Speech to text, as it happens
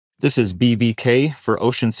This is BVK for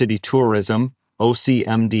Ocean City Tourism,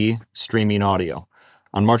 OCMD Streaming Audio.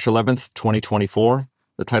 On March 11th, 2024,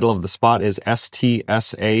 the title of the spot is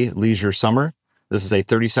STSA Leisure Summer. This is a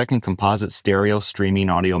 30-second composite stereo streaming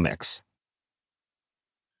audio mix.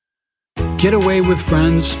 Get away with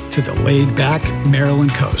friends to the laid-back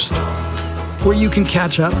Maryland coast, where you can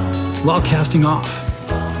catch up while casting off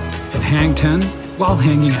and hang 10 while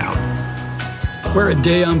hanging out, where a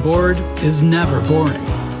day on board is never boring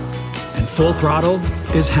and full throttle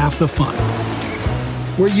is half the fun,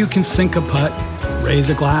 where you can sink a putt,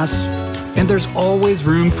 raise a glass, and there's always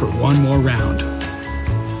room for one more round.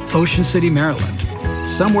 Ocean City, Maryland,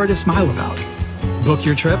 somewhere to smile about. Book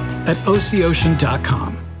your trip at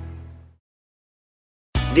OCOcean.com.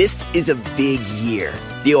 This is a big year.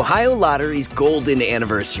 The Ohio Lottery's golden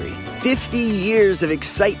anniversary. 50 years of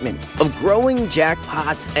excitement, of growing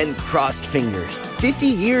jackpots and crossed fingers. 50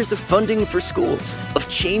 years of funding for schools, of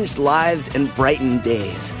changed lives and brightened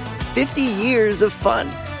days. 50 years of fun,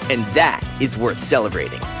 and that is worth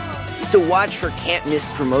celebrating. So watch for can't-miss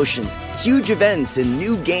promotions, huge events, and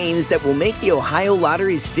new games that will make the Ohio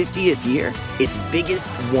Lottery's 50th year its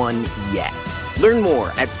biggest one yet. Learn more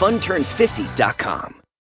at funturns50.com.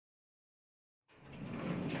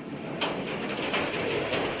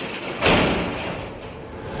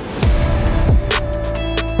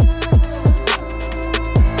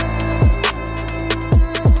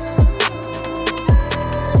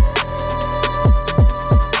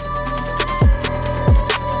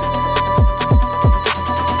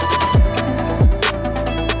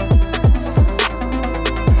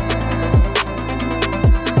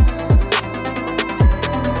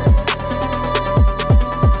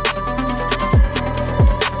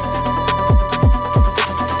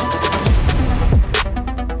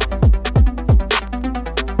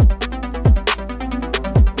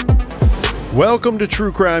 Welcome to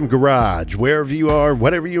True Crime Garage. Wherever you are,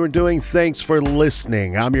 whatever you are doing, thanks for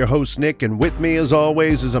listening. I'm your host, Nick, and with me, as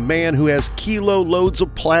always, is a man who has kilo loads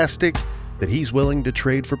of plastic that he's willing to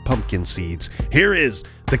trade for pumpkin seeds. Here is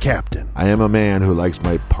the captain. I am a man who likes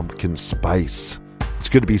my pumpkin spice. It's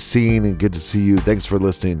good to be seen and good to see you. Thanks for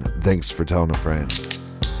listening. Thanks for telling a friend.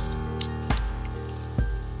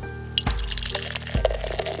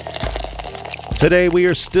 Today we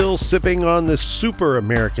are still sipping on this super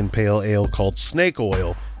American pale ale called Snake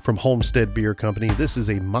Oil from Homestead Beer Company. This is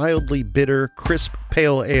a mildly bitter, crisp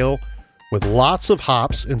pale ale with lots of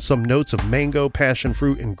hops and some notes of mango, passion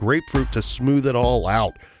fruit, and grapefruit to smooth it all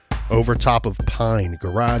out. Over top of pine,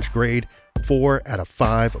 garage grade, 4 out of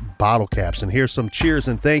 5 bottle caps. And here's some cheers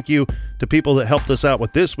and thank you to people that helped us out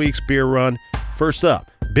with this week's beer run. First up,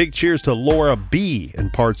 big cheers to Laura B. in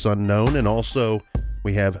Parts Unknown, and also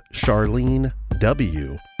we have Charlene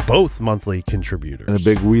W., both monthly contributors. And a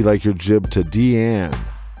big we like your jib to Deanne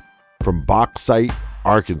from Bauxite,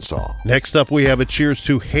 Arkansas. Next up, we have a cheers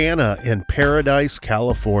to Hannah in Paradise,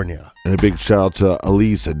 California. And a big shout out to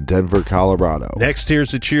Elise in Denver, Colorado. Next,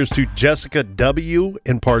 here's a cheers to Jessica W.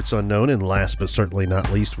 in Parts Unknown. And last but certainly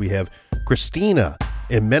not least, we have Christina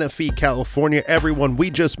in Menifee, California. Everyone we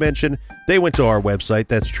just mentioned, they went to our website.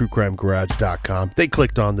 That's truecrimegarage.com. They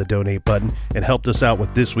clicked on the donate button and helped us out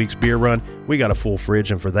with this week's beer run. We got a full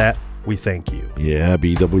fridge, and for that, we thank you. Yeah,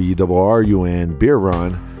 BWERRUN beer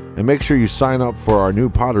run. And make sure you sign up for our new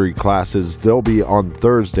pottery classes. They'll be on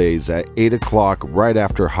Thursdays at 8 o'clock right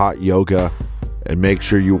after hot yoga. And make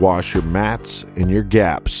sure you wash your mats and your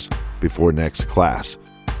gaps before next class.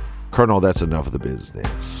 Colonel, that's enough of the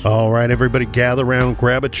business. All right, everybody gather around,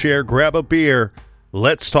 grab a chair, grab a beer.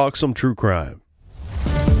 Let's talk some true crime.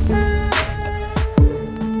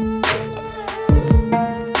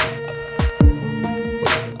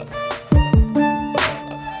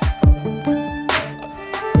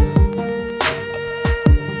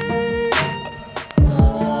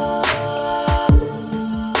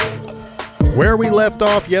 Where we left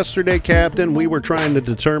off yesterday, Captain, we were trying to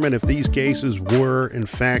determine if these cases were, in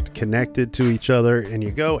fact, connected to each other. And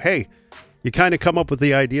you go, hey, you kind of come up with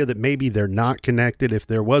the idea that maybe they're not connected. If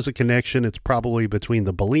there was a connection, it's probably between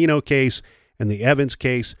the Bellino case and the Evans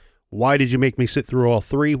case. Why did you make me sit through all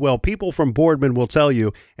three? Well, people from Boardman will tell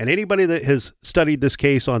you, and anybody that has studied this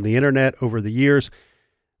case on the internet over the years,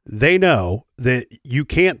 they know that you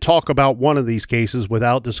can't talk about one of these cases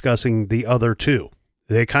without discussing the other two.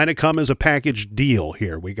 They kind of come as a package deal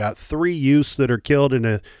here. We got 3 youths that are killed in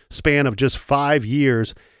a span of just 5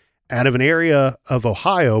 years out of an area of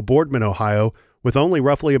Ohio, Boardman, Ohio, with only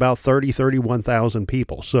roughly about 31,000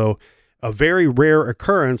 people. So a very rare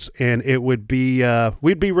occurrence, and it would be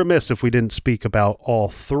we'd be remiss if we didn't speak about all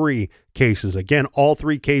 3 cases. Again, all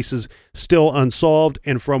 3 cases still unsolved,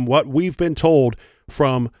 and from what we've been told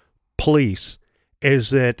from police is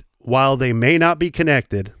that while they may not be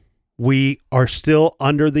connected, we are still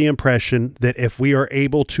under the impression that if we are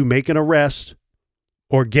able to make an arrest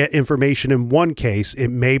or get information in one case, it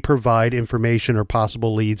may provide information or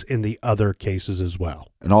possible leads in the other cases as well.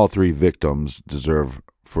 And all three victims deserve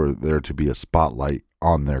for there to be a spotlight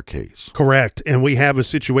on their case. Correct. And we have a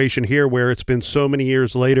situation here where it's been so many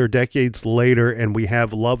years later, decades later, and we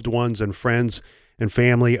have loved ones and friends and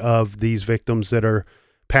family of these victims that are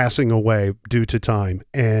passing away due to time,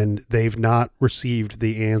 and they've not received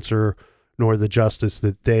the answer nor the justice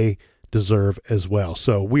that they deserve as well.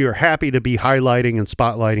 So we are happy to be highlighting and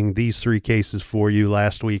spotlighting these three cases for you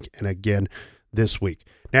last week and again this week.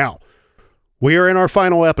 Now, we are in our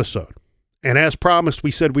final episode, and as promised,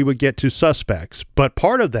 we said we would get to suspects, but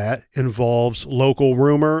part of that involves local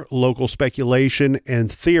rumor, local speculation, and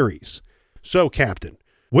theories. So, Captain,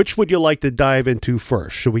 which would you like to dive into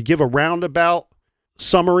first? Should we give a roundabout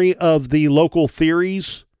summary of the local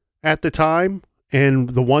theories at the time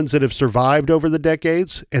and the ones that have survived over the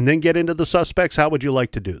decades, and then get into the suspects? How would you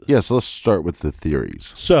like to do this? Yes, let's start with the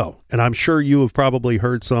theories. So, and I'm sure you have probably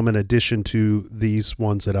heard some in addition to these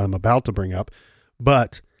ones that I'm about to bring up,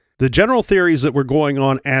 but the general theories that were going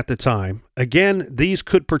on at the time, again, these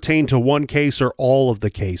could pertain to one case or all of the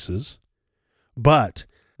cases, but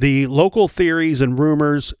the local theories and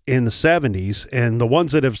rumors in the 70s, and the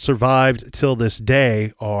ones that have survived till this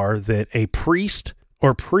day, are that a priest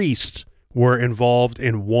or priests were involved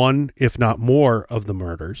in one, if not more, of the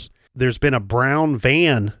murders. There's been a brown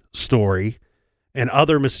van story and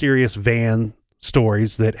other mysterious van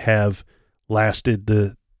stories that have lasted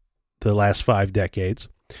the last 5 decades.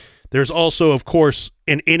 There's also, of course,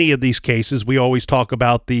 in any of these cases, we always talk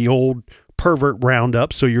about the old pervert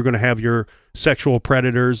roundup. So you're going to have your sexual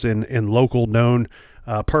predators and local known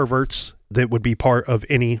perverts that would be part of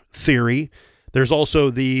any theory. There's also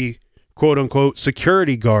the quote unquote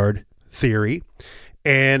security guard theory.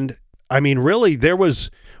 And I mean, really,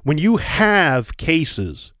 when you have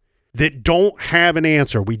cases that don't have an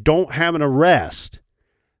answer, we don't have an arrest,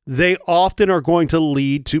 they often are going to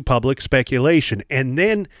lead to public speculation. And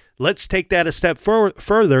then let's take that a step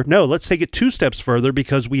further. No, let's take it 2 steps further,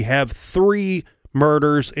 because we have 3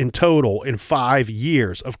 murders in total in 5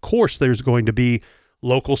 years. Of course, there's going to be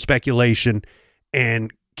local speculation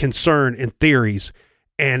and concern and theories.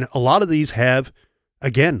 And a lot of these have,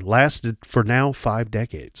 again, lasted for now 5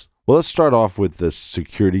 decades. Well, let's start off with the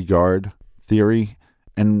security guard theory.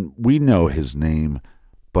 And we know his name,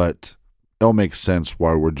 but it'll make sense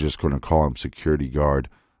why we're just going to call him security guard,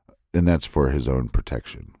 and that's for his own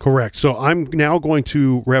protection. Correct. So I'm now going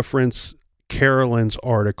to reference Carolyn's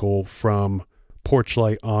article from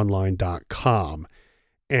porchlightonline.com.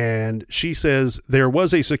 And she says there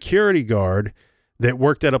was a security guard that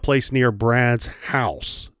worked at a place near Brad's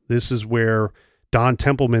house. This is where Don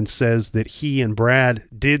Templeman says that he and Brad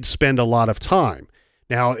did spend a lot of time.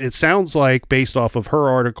 Now, it sounds like, based off of her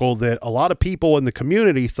article, that a lot of people in the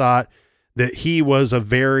community thought that he was a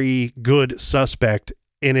very good suspect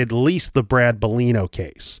in at least the Brad Bellino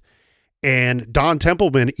case. And Don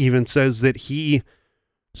Templeman even says that he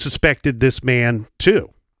suspected this man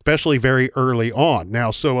too, especially very early on.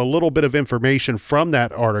 Now, so a little bit of information from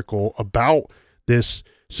that article about this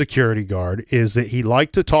security guard is that he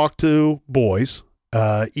liked to talk to boys,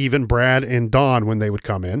 even Brad and Don when they would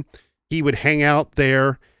come in. He would hang out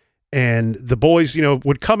there, and the boys,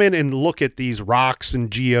 would come in and look at these rocks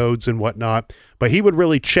and geodes and whatnot, but he would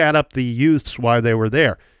really chat up the youths while they were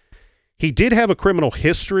there. He did have a criminal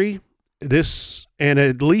history. And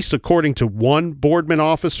at least according to one Boardman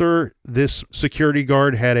officer, this security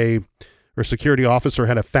officer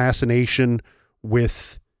had a fascination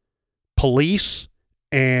with police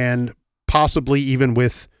and possibly even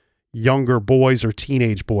with younger boys or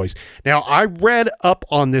teenage boys. Now, I read up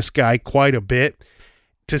on this guy quite a bit.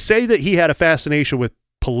 To say that he had a fascination with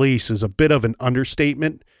police is a bit of an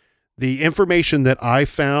understatement. The information that I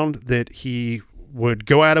found, that he would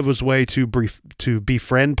go out of his way to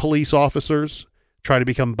befriend police officers, try to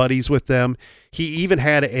become buddies with them. He even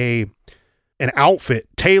had an outfit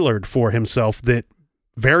tailored for himself that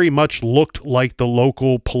very much looked like the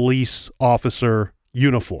local police officer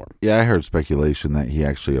uniform. Yeah, I heard speculation that he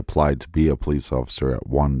actually applied to be a police officer at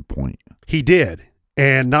one point. He did.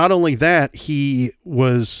 And not only that, he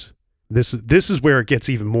was, this is where it gets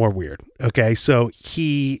even more weird. Okay, so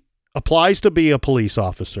he applies to be a police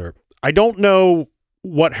officer. I don't know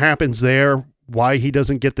what happens there, why he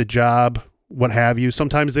doesn't get the job, what have you.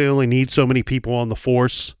 Sometimes they only need so many people on the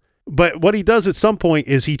force. But what he does at some point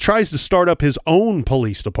is he tries to start up his own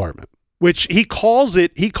police department. which he calls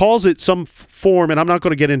it some form, and I'm not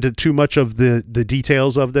going to get into too much of the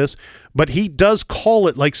details of this, but he does call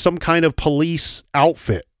it like some kind of police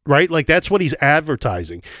outfit, right? Like that's what he's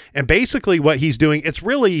advertising. And basically what he's doing, it's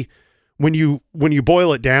really, when you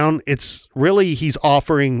boil it down, it's really he's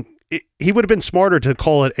offering, he would have been smarter to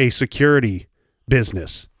call it a security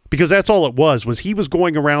business, because that's all it was he was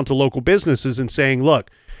going around to local businesses and saying,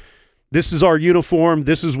 look, this is our uniform.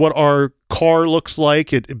 This is what our car looks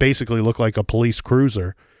like. It basically looked like a police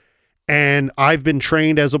cruiser. And I've been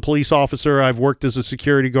trained as a police officer. I've worked as a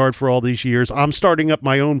security guard for all these years. I'm starting up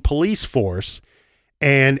my own police force.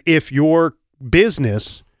 And if your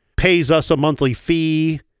business pays us a monthly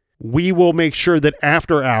fee, we will make sure that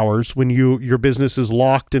after hours, when your business is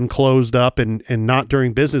locked and closed up and not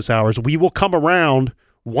during business hours, we will come around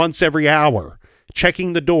once every hour,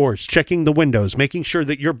 checking the doors, checking the windows, making sure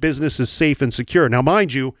that your business is safe and secure. Now,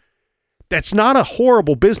 mind you, that's not a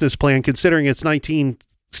horrible business plan considering it's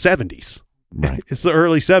 1970s. Right. It's the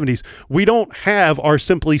early 70s. We don't have our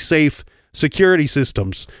Simply Safe security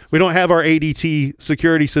systems. We don't have our ADT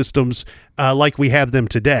security systems like we have them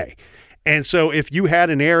today. And so if you had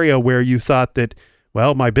an area where you thought that,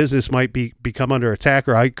 well, my business might become under attack,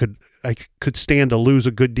 or I could stand to lose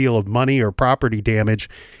a good deal of money or property damage,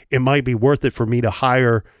 it might be worth it for me to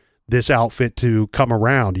hire this outfit to come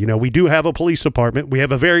around. You know, we do have a police department. We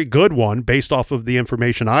have a very good one based off of the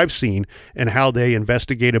information I've seen and how they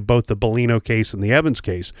investigated both the Bellino case and the Evans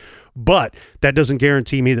case. But that doesn't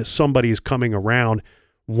guarantee me that somebody is coming around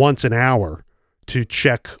once an hour to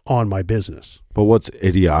check on my business. But what's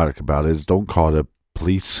idiotic about it is don't call it a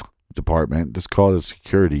police department. Just call it a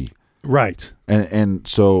security. Right. And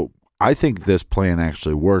so I think this plan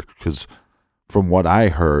actually worked because from what I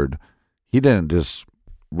heard, he didn't just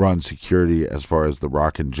run security as far as the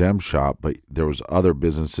Rock and Gem shop, but there was other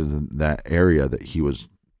businesses in that area that he was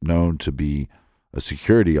known to be a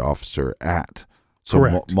security officer at.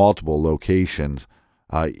 So multiple locations,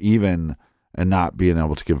 even, and not being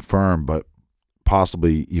able to confirm, but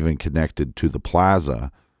possibly even connected to the plaza,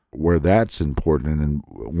 where that's important. And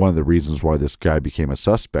one of the reasons why this guy became a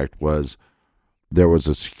suspect was there was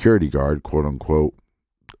a security guard, quote unquote,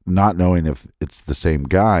 not knowing if it's the same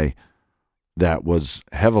guy, that was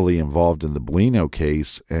heavily involved in the Bellino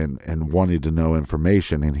case and wanted to know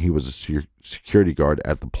information, and he was a security guard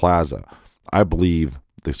at the plaza. I believe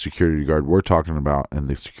the security guard we're talking about and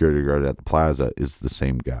the security guard at the plaza is the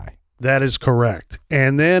same guy. That is correct.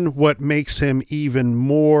 And then what makes him even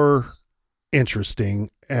more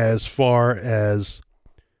interesting as far as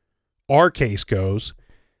our case goes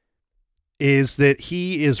is that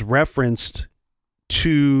he is referenced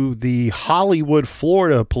to the Hollywood,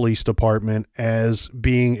 Florida Police Department as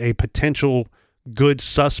being a potential good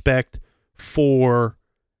suspect for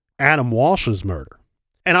Adam Walsh's murder.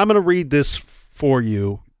 And I'm going to read this for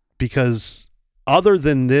you because other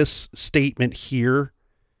than this statement here,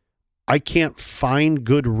 I can't find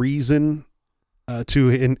good reason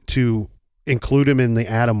to include him in the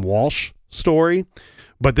Adam Walsh story.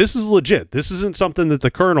 But this is legit. This isn't something that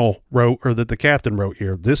the colonel wrote or that the captain wrote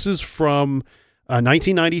here. This is from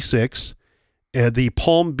 1996, the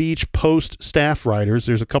Palm Beach Post staff writers.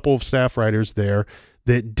 There's a couple of staff writers there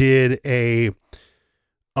that did a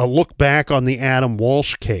look back on the Adam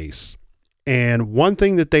Walsh case. And one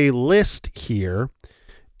thing that they list here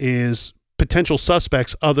is potential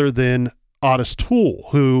suspects other than Otis Toole,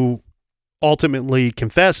 who ultimately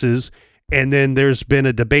confesses. And then there's been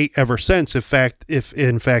a debate ever since, if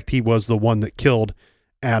in fact he was the one that killed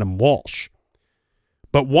Adam Walsh.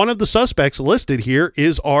 But one of the suspects listed here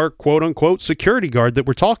is our quote-unquote security guard that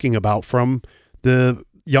we're talking about from the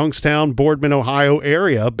Youngstown, Boardman, Ohio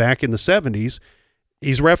area back in the 70s.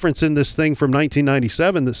 He's referencing this thing from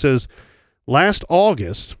 1997 that says, last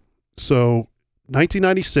August, so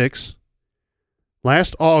 1996,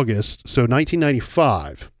 last August, so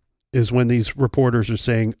 1995 is when these reporters are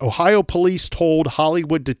saying, Ohio police told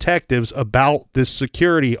Hollywood detectives about this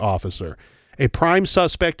security officer, a prime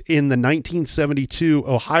suspect in the 1972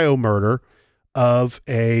 Ohio murder of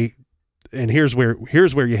and here's where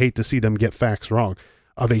you hate to see them get facts wrong,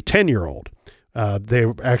 of a 10-year-old. They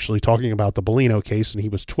were actually talking about the Bellino case, and he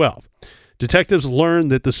was 12. Detectives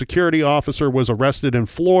learned that the security officer was arrested in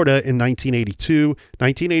Florida in 1982,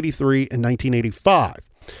 1983, and 1985.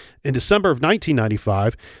 In December of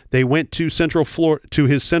 1995, they went to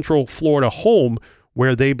his Central Florida home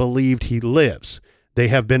where they believed he lives. They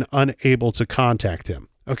have been unable to contact him.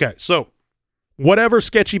 Okay, so whatever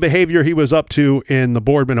sketchy behavior he was up to in the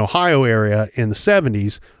Boardman, Ohio area in the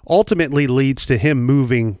 70s ultimately leads to him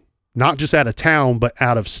moving not just out of town, but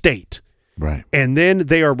out of state. Right. And then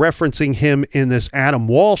they are referencing him in this Adam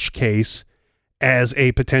Walsh case as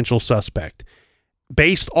a potential suspect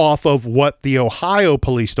based off of what the Ohio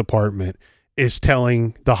Police Department is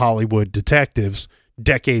telling the Hollywood detectives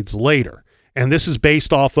decades later. And this is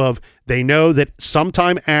based off of, they know that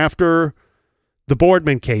sometime after the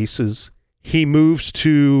Boardman cases, he moves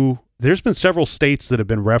to, there's been several states that have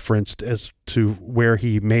been referenced as to where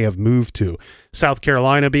he may have moved to. South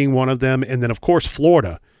Carolina being one of them, and then of course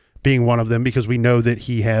Florida being one of them, because we know that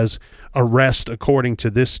he has arrests, according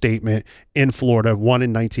to this statement, in Florida, one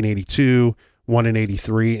in 1982, one in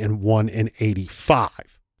 83, and one in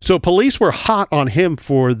 85. So police were hot on him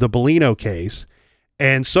for the Bellino case,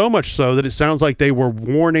 and so much so that it sounds like they were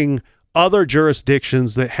warning other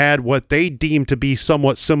jurisdictions that had what they deemed to be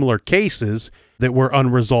somewhat similar cases that were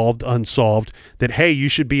unresolved, unsolved, that, hey, you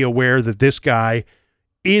should be aware that this guy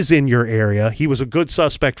is in your area. He was a good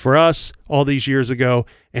suspect for us all these years ago,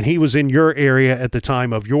 and he was in your area at the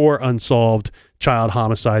time of your unsolved child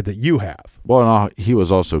homicide that you have. Well, no, he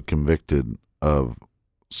was also convicted of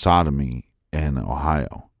sodomy in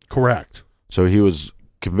Ohio. Correct. So he was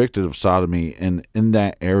convicted of sodomy, and in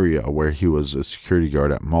that area where he was a security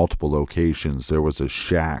guard at multiple locations, there was a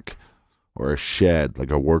shack or a shed,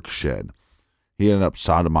 like a work shed. He ended up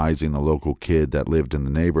sodomizing a local kid that lived in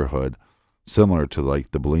the neighborhood, similar to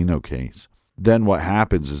like the Bellino case. Then what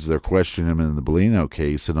happens is they're questioning him in the Bellino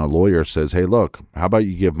case, and a lawyer says, hey, look, how about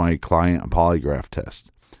you give my client a polygraph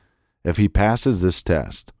test? If he passes this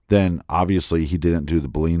test, then obviously he didn't do the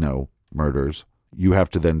Bellino murders. You have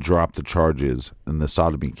to then drop the charges in the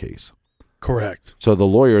sodomy case. Correct. So the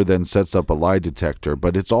lawyer then sets up a lie detector,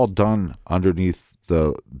 but it's all done underneath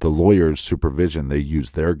the lawyer's supervision. They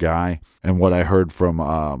use their guy. And what I heard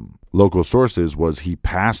from local sources was he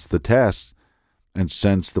passed the test, and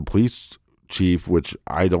since the police chief, which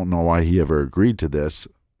I don't know why he ever agreed to this,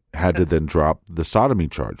 had to then drop the sodomy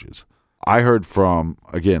charges. I heard from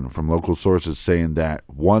local sources saying that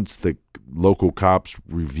once the local cops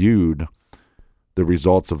reviewed the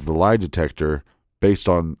results of the lie detector based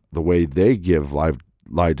on the way they give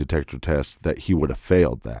lie detector tests, that he would have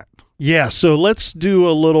failed that. Yeah, so let's do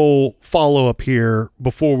a little follow-up here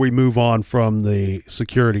before we move on from the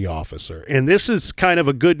security officer. And this is kind of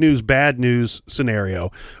a good news, bad news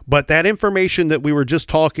scenario, but that information that we were just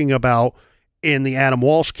talking about in the Adam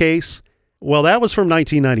Walsh case, well, that was from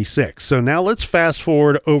 1996. So now let's fast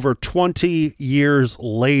forward over 20 years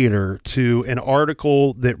later to an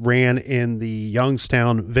article that ran in the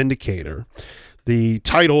Youngstown Vindicator. The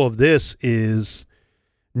title of this is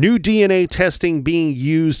New DNA Testing Being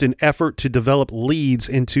Used in Effort to Develop Leads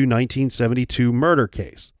into 1972 Murder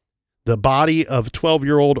Case. The body of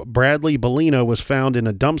 12-year-old Bradley Bellino was found in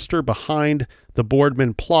a dumpster behind the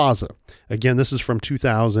Boardman Plaza. Again, this is from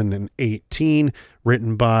 2018,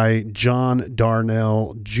 written by John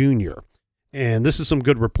Darnell Jr. And this is some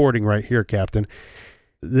good reporting right here, Captain.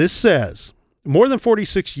 This says, more than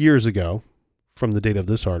 46 years ago, from the date of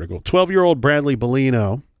this article, 12-year-old Bradley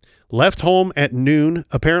Bellino left home at noon,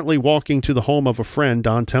 apparently walking to the home of a friend,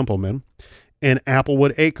 Don Templeman, in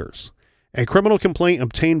Applewood Acres. A criminal complaint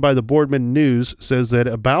obtained by the Boardman News says that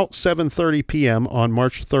about 7:30 p.m. on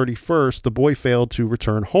March 31st, the boy failed to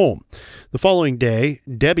return home. The following day,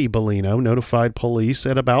 Debbie Bellino notified police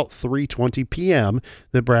at about 3:20 p.m.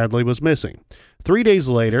 that Bradley was missing. 3 days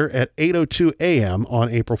later, at 8:02 a.m. on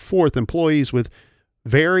April 4th, employees with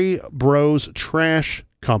Very Bros Trash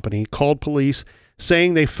Company called police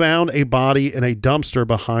saying they found a body in a dumpster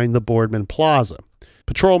behind the Boardman Plaza.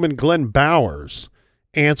 Patrolman Glenn Bowers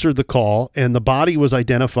answered the call, and the body was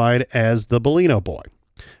identified as the Bellino boy.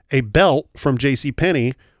 A belt from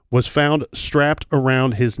JCPenney was found strapped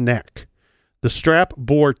around his neck. The strap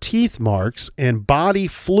bore teeth marks and body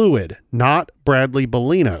fluid, not Bradley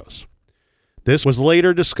Bellino's. This was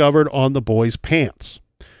later discovered on the boy's pants.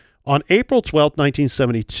 On April 12,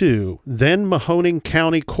 1972, then Mahoning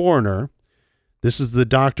County coroner, this is the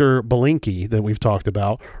Dr. Belinkie that we've talked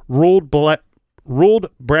about, ruled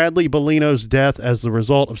Bradley Bellino's death as the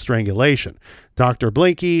result of strangulation. Dr.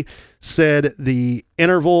 Belinkie said the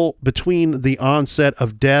interval between the onset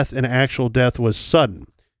of death and actual death was sudden.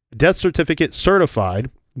 A death certificate certified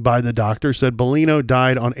by the doctor said Bellino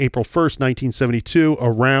died on April 1st, 1972,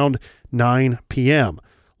 around 9 p.m.,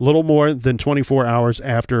 little more than 24 hours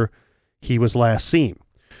after he was last seen.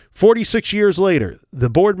 46 years later, the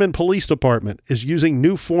Boardman Police Department is using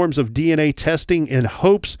new forms of DNA testing in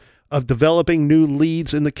hopes of developing new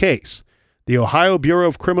leads in the case. The Ohio Bureau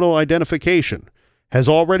of Criminal Identification has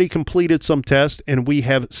already completed some tests, and we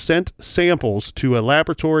have sent samples to a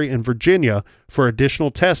laboratory in Virginia for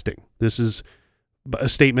additional testing. This is a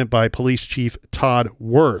statement by Police Chief Todd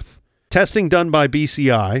Worth. Testing done by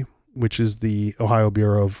BCI, which is the Ohio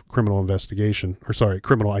Bureau of Criminal Identification,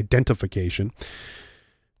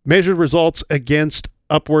 measured results against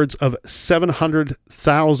upwards of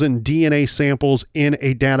 700,000 DNA samples in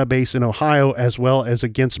a database in Ohio, as well as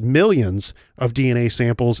against millions of DNA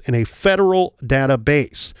samples in a federal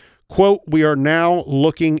database. Quote, we are now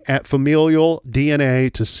looking at familial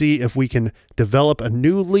DNA to see if we can develop a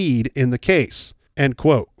new lead in the case. End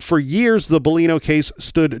quote. For years, the Bellino case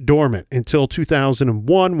stood dormant until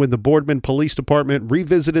 2001 when the Boardman Police Department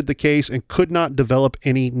revisited the case and could not develop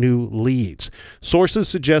any new leads. Sources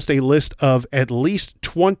suggest a list of at least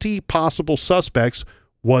 20 possible suspects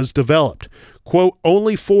was developed. Quote,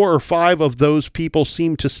 only 4 or 5 of those people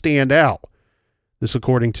seem to stand out. This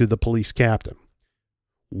according to the police captain.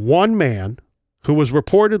 One man who was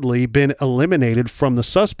reportedly been eliminated from the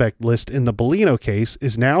suspect list in the Bellino case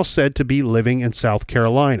is now said to be living in South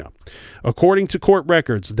Carolina. According to court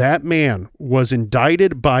records, that man was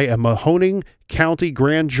indicted by a Mahoning County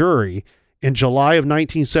grand jury in July of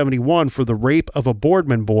 1971 for the rape of a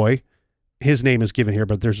Boardman boy. His name is given here,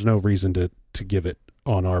 but there's no reason to give it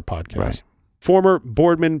on our podcast. Right. Former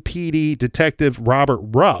Boardman PD detective Robert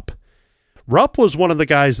Rupp. Rupp was one of the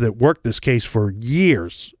guys that worked this case for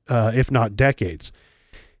years, if not decades.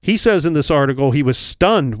 He says in this article he was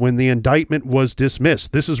stunned when the indictment was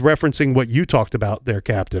dismissed. This is referencing what you talked about there,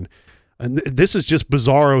 Captain. And this is just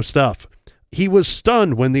bizarro stuff. He was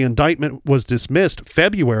stunned when the indictment was dismissed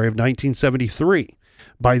February of 1973.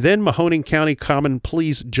 By then, Mahoning County Common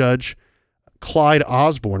Pleas Judge Clyde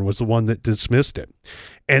Osborne was the one that dismissed it.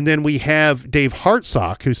 And then we have Dave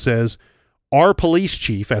Hartsock, who says, our police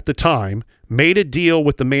chief at the time made a deal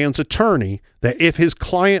with the man's attorney that if his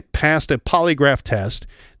client passed a polygraph test,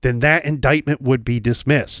 then that indictment would be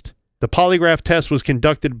dismissed. The polygraph test was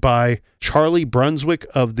conducted by Charlie Brunswick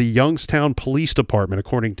of the Youngstown Police Department,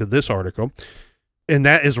 according to this article. And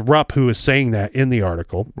that is Rupp who is saying that in the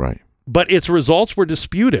article. Right. But its results were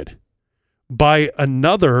disputed by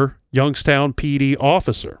another Youngstown PD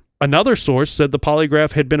officer. Another source said the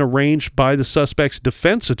polygraph had been arranged by the suspect's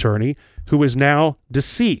defense attorney, who is now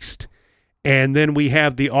deceased. And then we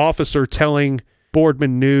have the officer telling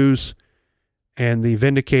Boardman News and the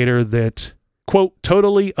Vindicator that, quote,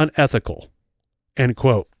 totally unethical, end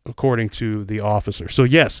quote, according to the officer. So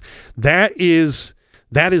yes, that is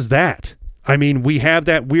that. I mean, we have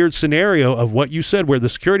that weird scenario of what you said where the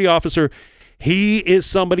security officer, he is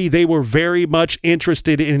somebody they were very much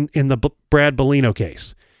interested in the Brad Bellino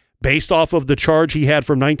case. Based off of the charge he had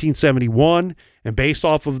from 1971 and based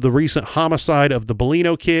off of the recent homicide of the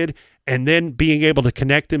Bellino kid, and then being able to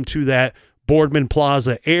connect him to that Boardman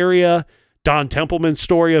Plaza area, Don Templeman's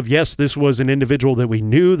story of, yes, this was an individual that we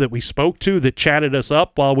knew, that we spoke to, that chatted us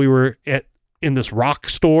up while we were in this rock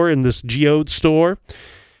store, in this geode store.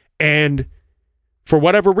 And for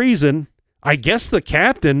whatever reason, I guess the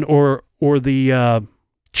captain or the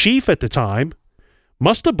chief at the time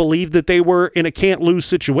must have believed that they were in a can't-lose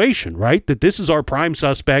situation, right? That this is our prime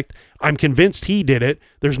suspect. I'm convinced he did it.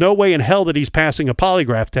 There's no way in hell that he's passing a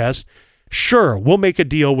polygraph test. Sure, we'll make a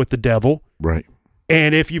deal with the devil. Right.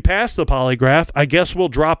 And if you pass the polygraph, I guess we'll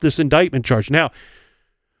drop this indictment charge. Now,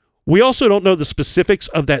 we also don't know the specifics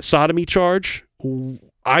of that sodomy charge.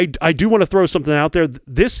 I do want to throw something out there.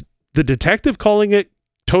 The detective calling it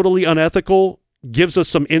totally unethical gives us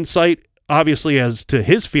some insight, obviously, as to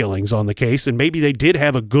his feelings on the case, and maybe they did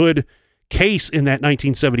have a good case in that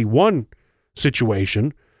 1971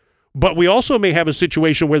 situation, but we also may have a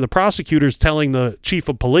situation where the prosecutor's telling the chief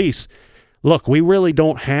of police, look, we really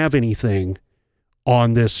don't have anything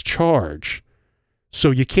on this charge, so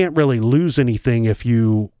you can't really lose anything if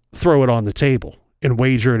you throw it on the table and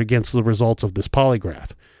wager it against the results of this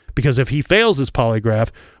polygraph, because if he fails this polygraph,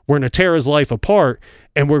 we're going to tear his life apart,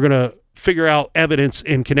 and we're going to figure out evidence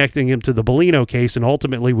in connecting him to the Bellino case, and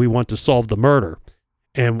ultimately we want to solve the murder,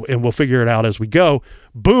 and we'll figure it out as we go.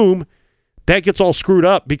 Boom, that gets all screwed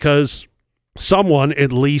up because someone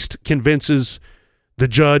at least convinces the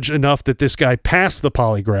judge enough that this guy passed the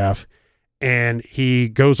polygraph, and he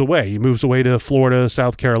goes away. He moves away to Florida,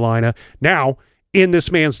 South Carolina. Now, in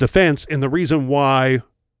this man's defense, and the reason why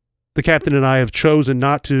the captain and I have chosen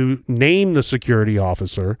not to name the security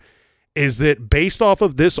officer is that based off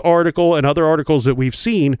of this article and other articles that we've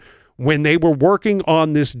seen, when they were working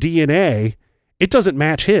on this DNA, it doesn't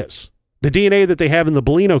match his. The DNA that they have in the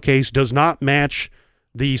Bellino case does not match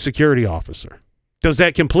the security officer. Does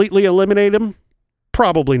that completely eliminate him?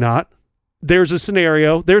 Probably not. There's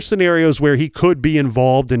scenarios where he could be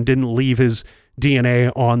involved and didn't leave his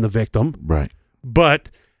DNA on the victim. Right. But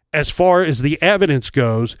as far as the evidence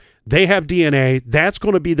goes, they have DNA. That's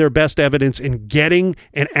going to be their best evidence in getting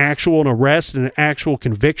an arrest and an actual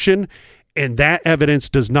conviction. And that evidence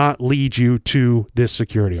does not lead you to this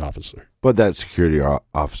security officer. But that security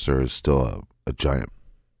officer is still a giant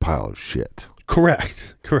pile of shit.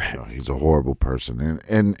 Correct. He's a horrible person.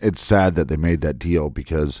 And it's sad that they made that deal,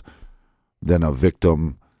 because then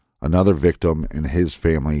another victim and his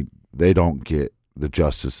family, they don't get the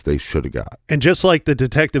justice they should have got. And just like the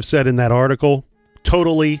detective said in that article,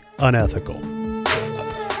 totally unethical.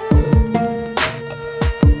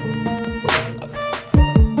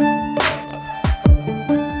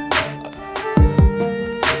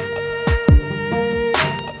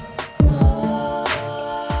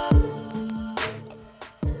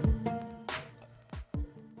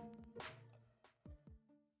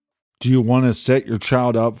 Do you want to set your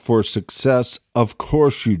child up for success? Of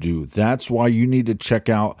course you do. That's why you need to check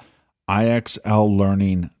out IXL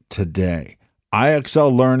Learning today.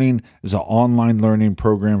 IXL Learning is an online learning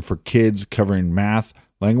program for kids covering math,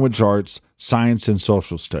 language arts, science, and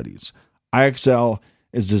social studies. IXL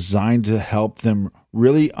is designed to help them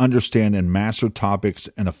really understand and master topics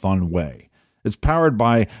in a fun way. It's powered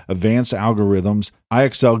by advanced algorithms.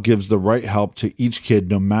 IXL gives the right help to each kid,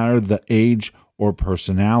 no matter the age or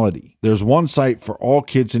personality. There's one site for all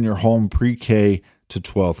kids in your home, pre-K to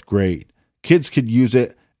 12th grade. Kids could use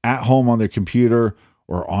it at home on their computer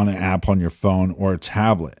or on an app on your phone or a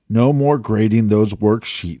tablet. No more grading those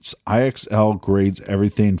worksheets. IXL grades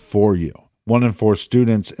everything for you. 1 in 4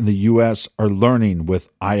 students in the U.S. are learning with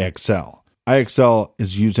IXL. IXL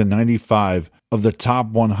is used in 95 of the top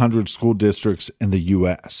 100 school districts in the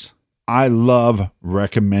U.S. I love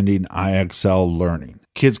recommending IXL Learning.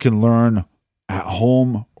 Kids can learn at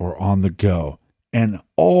home or on the go. And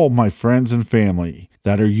all my friends and family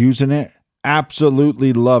that are using it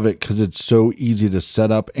absolutely love it, because it's so easy to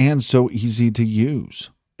set up and so easy to use.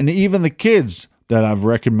 And even the kids that I've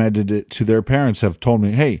recommended it to their parents have told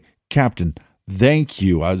me, hey, Captain, thank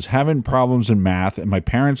you. I was having problems in math and my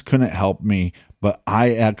parents couldn't help me, but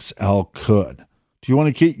IXL could. Do you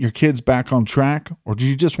want to get your kids back on track, or do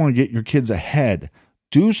you just want to get your kids ahead?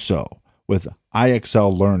 Do so with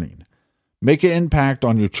IXL Learning. Make an impact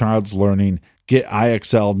on your child's learning. Get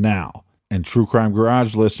IXL now. And True Crime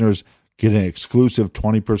Garage listeners get an exclusive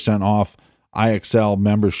 20% off IXL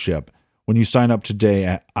membership when you sign up today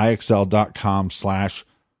at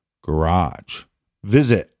IXL.com/garage.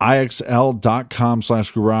 Visit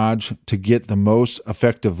IXL.com/garage to get the most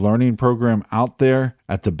effective learning program out there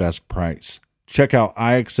at the best price. Check out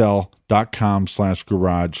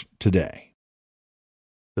IXL.com/garage today.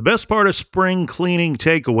 The best part of spring cleaning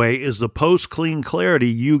takeaway is the post-clean clarity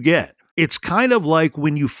you get. It's kind of like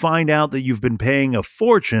when you find out that you've been paying a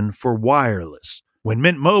fortune for wireless. When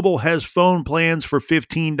Mint Mobile has phone plans for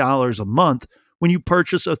 $15 a month when you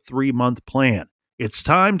purchase a 3-month plan. It's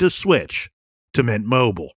time to switch to Mint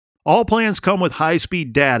Mobile. All plans come with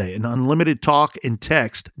high-speed data and unlimited talk and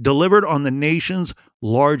text delivered on the nation's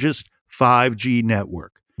largest 5G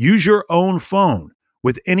network. Use your own phone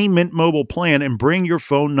with any Mint Mobile plan and bring your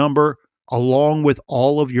phone number along with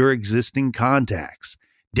all of your existing contacts.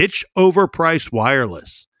 Ditch overpriced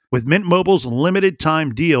wireless with Mint Mobile's limited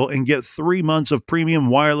time deal and get 3 months of premium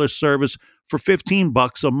wireless service for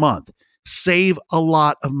 $15 a month. Save a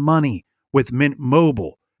lot of money with Mint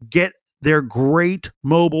Mobile. Get their great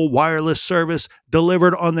mobile wireless service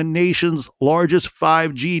delivered on the nation's largest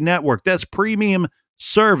 5G network. That's premium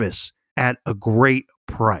service at a great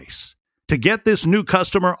price. To get this new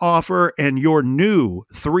customer offer and your new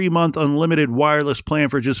 3-month unlimited wireless plan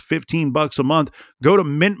for just $15 a month, go to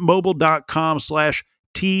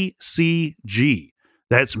mintmobile.com/TCG.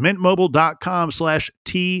 That's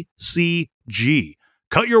mintmobile.com/TCG.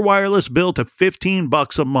 Cut your wireless bill to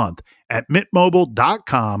 $15 a month at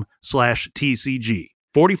mintmobile.com/TCG.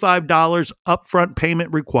 $45 upfront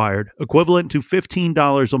payment required, equivalent to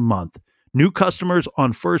 $15 a month. New customers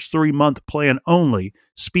on first 3-month plan only.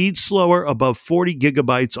 Speed slower above 40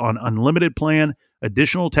 gigabytes on unlimited plan.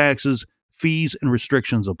 Additional taxes, fees, and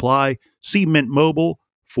restrictions apply. See Mint Mobile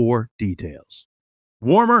for details.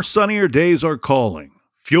 Warmer, sunnier days are calling.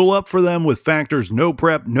 Fuel up for them with Factor's no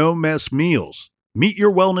prep, no mess meals. Meet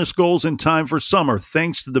your wellness goals in time for summer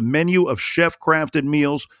thanks to the menu of chef-crafted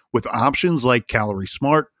meals with options like Calorie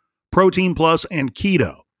Smart, Protein Plus, and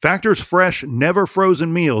Keto. Factor's fresh, never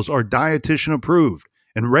frozen meals are dietitian approved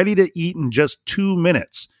and ready to eat in just 2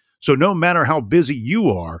 minutes. So no matter how busy you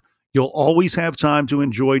are, you'll always have time to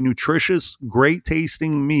enjoy nutritious, great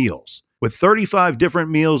tasting meals. With 35 different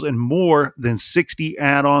meals and more than 60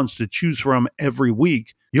 add-ons to choose from every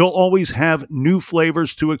week, you'll always have new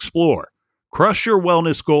flavors to explore. Crush your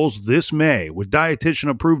wellness goals this May with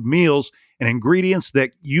dietitian-approved meals and ingredients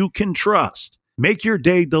that you can trust. Make your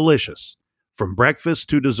day delicious, from breakfast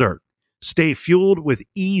to dessert. Stay fueled with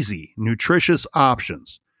easy, nutritious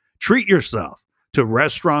options. Treat yourself to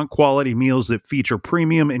restaurant-quality meals that feature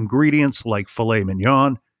premium ingredients like filet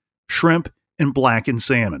mignon, shrimp, and blackened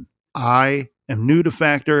salmon. I am new to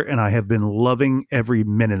Factor, and I have been loving every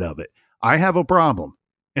minute of it. I have a problem,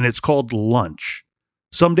 and it's called lunch.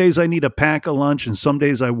 Some days I need to pack a lunch, and some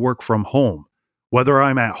days I work from home. Whether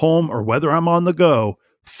I'm at home or whether I'm on the go,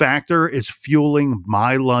 Factor is fueling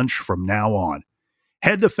my lunch from now on.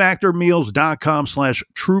 Head to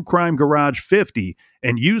factormeals.com/truecrimegarage50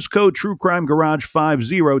 and use code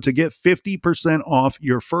truecrimegarage50 to get 50% off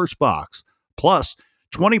your first box, plus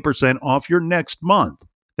 20% off your next month.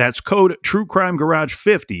 That's code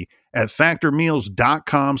truecrimegarage50 at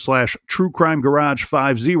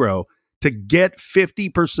factormeals.com/truecrimegarage50 to get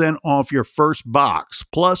 50% off your first box,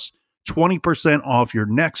 plus 20% off your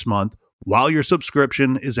next month while your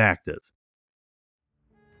subscription is active.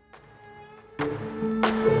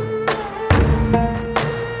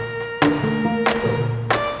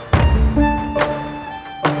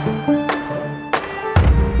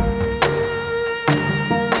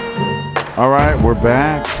 All right, we're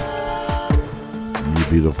back. You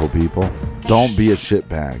beautiful people. Don't be a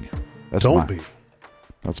shitbag.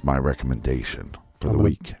 That's my recommendation for the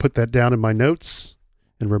week. Put that down in my notes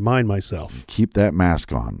and remind myself. Keep that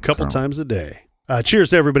mask on. A couple times a day.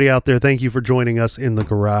 Cheers to everybody out there. Thank you for joining us in the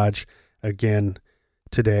garage again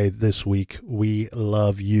today, this week. We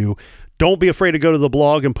love you. Don't be afraid to go to the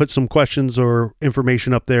blog and put some questions or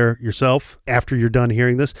information up there yourself after you're done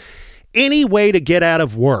hearing this. Any way to get out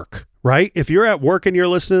of work, right? If you're at work and you're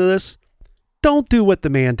listening to this, don't do what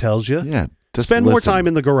the man tells you. Yeah. Just spend more time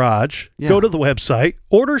in the garage. Yeah. Go to the website.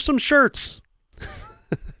 Order some shirts.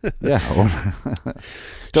 Yeah.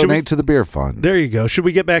 Donate to the beer fund. There you go. Should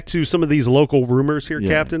we get back to some of these local rumors here,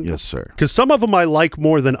 Captain? Yes, sir. Because some of them I like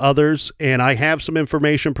more than others, and I have some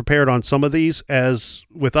information prepared on some of these, as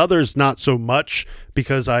with others, not so much,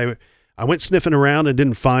 because I went sniffing around and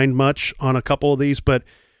didn't find much on a couple of these, but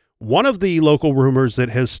one of the local rumors that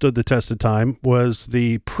has stood the test of time was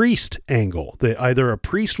the priest angle, that either a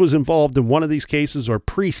priest was involved in one of these cases or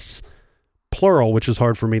priests, plural, which is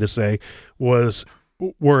hard for me to say,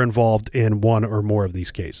 were involved in one or more of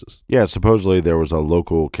these cases. Yeah, supposedly there was a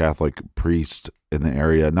local Catholic priest in the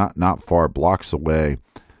area, not far blocks away,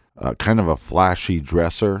 kind of a flashy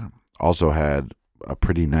dresser, also had a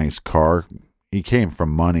pretty nice car. He came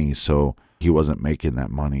from money, so he wasn't making that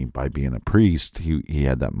money by being a priest. He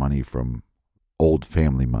had that money from old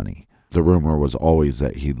family money. The rumor was always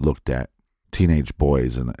that he looked at teenage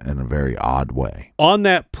boys in a very odd way. On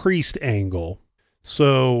that priest angle,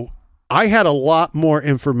 so I had a lot more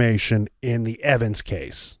information in the Evans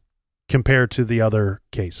case compared to the other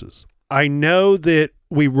cases. I know that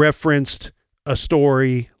we referenced a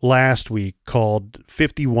story last week called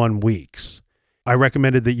 51 Weeks. I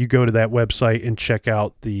recommended that you go to that website and check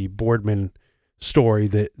out the Boardman story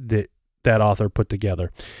that author put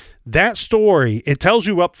together. That story, it tells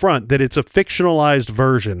you up front that it's a fictionalized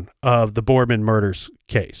version of the Boardman murders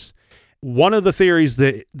case. One of the theories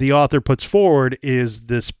that the author puts forward is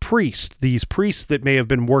these priests that may have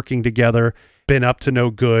been working together, been up to no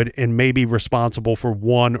good, and may be responsible for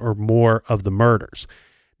one or more of the murders.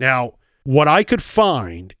 Now, what I could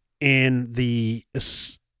find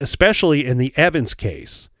especially in the Evans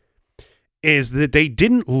case, is that they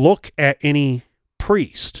didn't look at any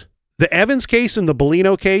priest. The Evans case and the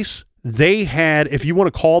Bellino case, they had, if you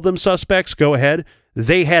want to call them suspects, go ahead.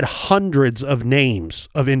 They had hundreds of names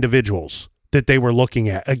of individuals that they were looking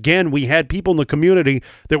at. Again, we had people in the community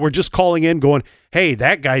that were just calling in going, hey,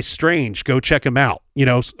 that guy's strange. Go check him out. You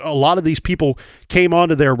know, a lot of these people came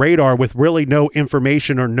onto their radar with really no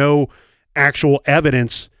information or no actual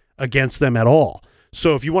evidence against them at all.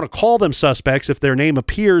 So if you want to call them suspects, if their name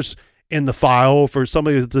appears in the file for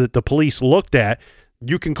somebody that the police looked at,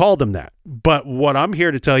 you can call them that. But what I'm here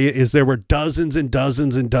to tell you is there were dozens and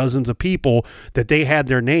dozens and dozens of people that they had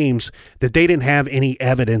their names that they didn't have any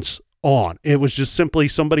evidence on. It was just simply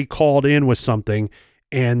somebody called in with something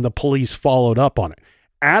and the police followed up on it.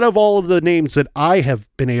 Out of all of the names that I have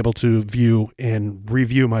been able to view and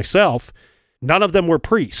review myself, none of them were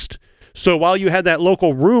priests. So while you had that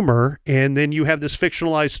local rumor and then you have this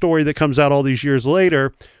fictionalized story that comes out all these years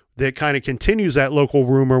later that kind of continues that local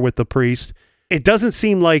rumor with the priest, it doesn't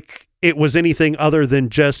seem like it was anything other than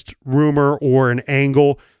just rumor or an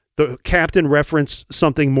angle. The captain referenced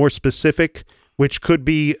something more specific, which could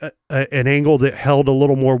be an angle that held a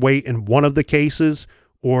little more weight in one of the cases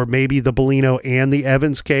or maybe the Bellino and the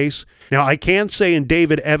Evans case. Now, I can say in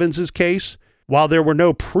David Evans's case, while there were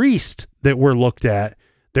no priests that were looked at,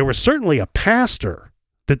 there was certainly a pastor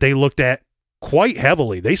that they looked at quite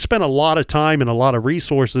heavily. They spent a lot of time and a lot of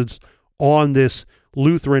resources on this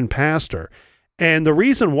Lutheran pastor. And the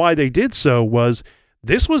reason why they did so was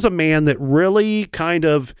this was a man that really kind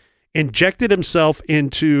of injected himself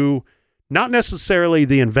into not necessarily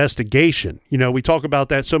the investigation. You know, we talk about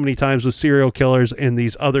that so many times with serial killers and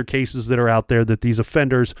these other cases that are out there, that these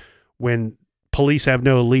offenders, when police have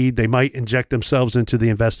no lead, they might inject themselves into the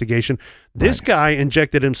investigation. This guy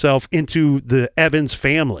injected himself into the Evans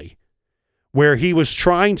family, where he was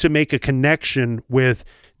trying to make a connection with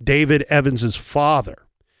David Evans's father.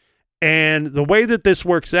 And the way that this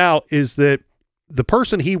works out is that the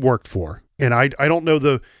person he worked for, and I don't know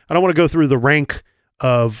I don't want to go through the rank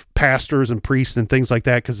of pastors and priests and things like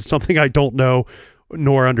that, because it's something I don't know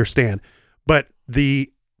nor understand. But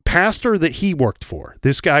the pastor that he worked for,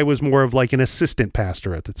 this guy was more of like an assistant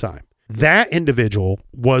pastor at the time. That individual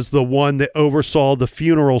was the one that oversaw the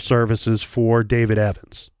funeral services for David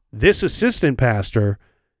Evans. This assistant pastor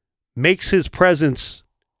makes his presence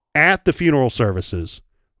at the funeral services,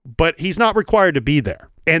 but he's not required to be there.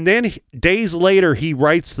 And then days later, he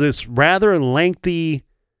writes this rather lengthy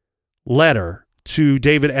letter to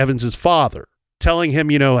David Evans's father, telling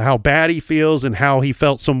him, you know, how bad he feels and how he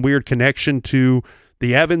felt some weird connection to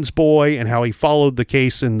the Evans boy and how he followed the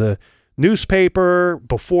case in the newspaper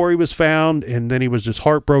before he was found, and then he was just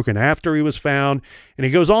heartbroken after he was found. And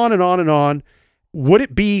he goes on and on and on. Would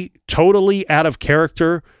it be totally out of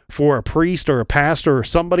character for a priest or a pastor or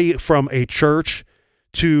somebody from a church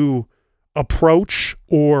to approach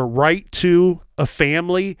or write to a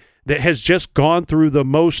family that has just gone through the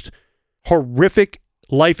most horrific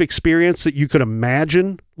life experience that you could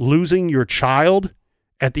imagine, losing your child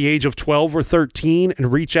at the age of 12 or 13,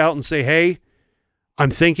 and reach out and say, hey,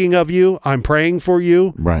 I'm thinking of you. I'm praying for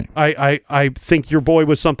you. Right. I think your boy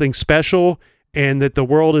was something special, and that the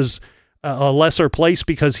world is a lesser place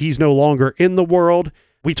because he's no longer in the world.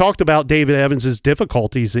 We talked about David Evans's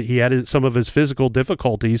difficulties, that he had some of his physical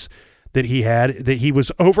difficulties that he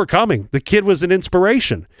was overcoming. The kid was an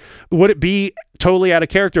inspiration. Would it be totally out of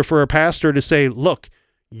character for a pastor to say, look,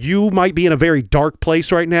 you might be in a very dark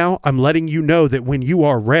place right now. I'm letting you know that when you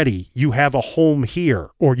are ready, you have a home here,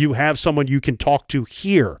 or you have someone you can talk to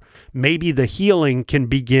here. Maybe the healing can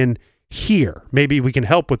begin here. Maybe we can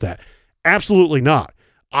help with that. Absolutely not.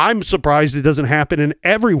 I'm surprised it doesn't happen in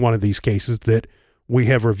every one of these cases that we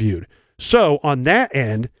have reviewed. So on that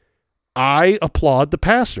end, I applaud the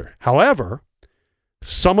pastor. However,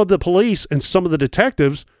 some of the police and some of the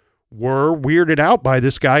detectives were weirded out by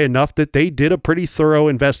this guy enough that they did a pretty thorough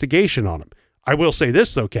investigation on him. I will say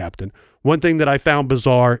this, though, Captain. One thing that I found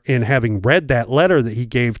bizarre in having read that letter that he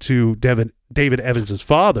gave to David Evans's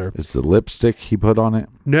father is the lipstick he put on it.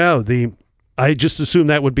 No, I just assumed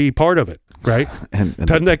that would be part of it, right? and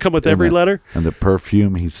doesn't that come with every letter? And the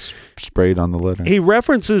perfume he's sprayed on the letter. He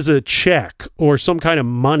references a check or some kind of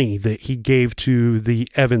money that he gave to the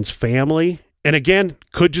Evans family. And again,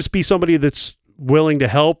 could just be somebody that's willing to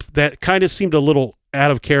help. That kind of seemed a little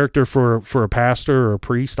out of character for a pastor or a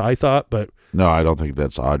priest, I thought. But no, I don't think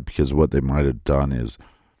that's odd, because what they might have done is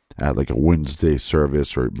at like a Wednesday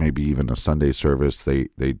service or maybe even a Sunday service, they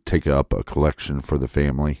take up a collection for the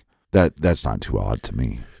family. That's not too odd to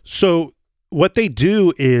me. So what they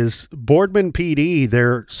do is Boardman PD,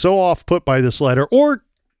 they're so off put by this letter, or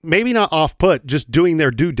maybe not off put, just doing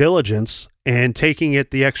their due diligence and taking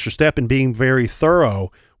it the extra step and being very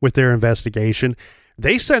thorough with their investigation.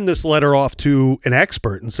 They send this letter off to an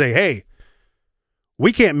expert and say, hey,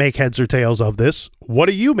 we can't make heads or tails of this. What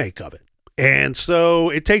do you make of it? And so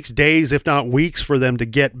it takes days, if not weeks, for them to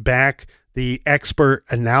get back the expert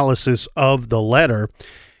analysis of the letter.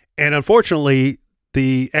 And unfortunately,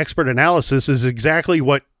 the expert analysis is exactly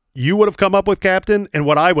what you would have come up with, Captain, and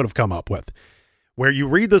what I would have come up with, where you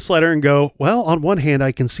read this letter and go, well, on one hand,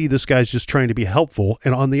 I can see this guy's just trying to be helpful.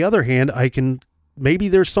 And on the other hand, maybe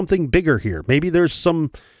there's something bigger here. Maybe there's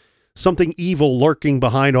something evil lurking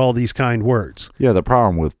behind all these kind words. Yeah, the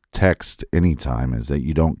problem with text anytime is that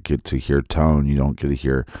you don't get to hear tone. You don't get to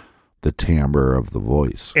hear the timbre of the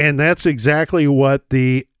voice. And that's exactly what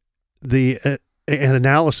the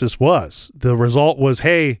analysis was. The result was,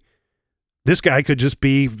 hey, this guy could just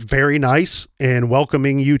be very nice and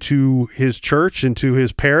welcoming you to his church and to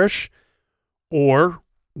his parish, or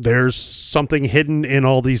there's something hidden in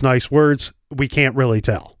all these nice words. We can't really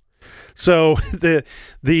tell. So the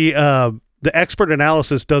expert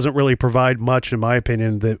analysis doesn't really provide much, in my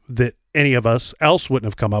opinion, that any of us else wouldn't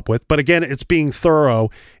have come up with. But again, it's being thorough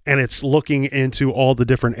and it's looking into all the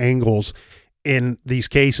different angles in these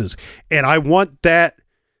cases. And I want that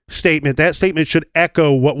statement should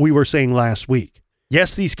echo what we were saying last week.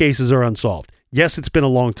 Yes, these cases are unsolved. Yes, it's been a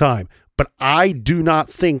long time, but I do not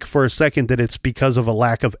think for a second that it's because of a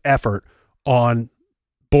lack of effort on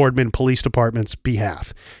Boardman Police Department's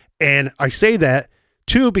behalf. And I say that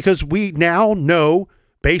too because we now know,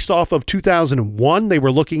 based off of 2001, they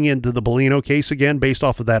were looking into the Bellino case again based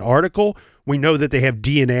off of that article. We know that they have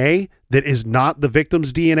DNA that is not the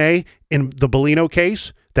victim's DNA in the Bellino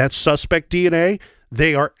case. That's suspect DNA.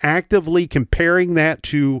 They are actively comparing that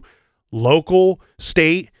to local,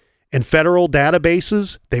 state, and federal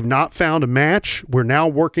databases. They've not found a match. We're now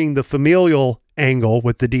working the familial angle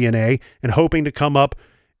with the DNA and hoping to come up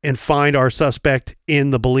and find our suspect in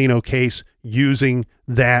the Bellino case using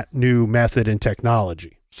that new method and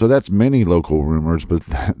technology. So that's many local rumors, but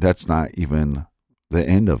that's not even the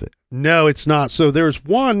end of it. No, it's not. So there's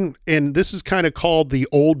one, and this is kind of called the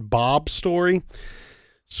Old Bob story.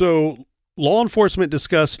 So law enforcement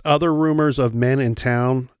discussed other rumors of men in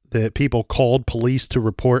town that people called police to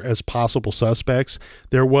report as possible suspects.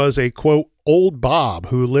 There was a, quote, Old Bob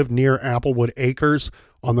who lived near Applewood Acres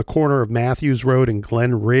on the corner of Matthews Road and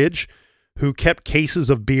Glen Ridge, who kept cases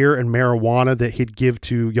of beer and marijuana that he'd give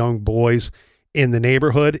to young boys in the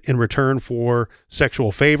neighborhood in return for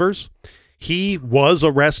sexual favors. He was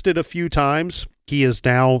arrested a few times. He has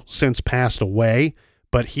now since passed away,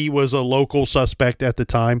 but he was a local suspect at the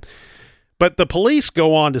time. But the police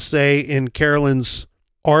go on to say in Carolyn's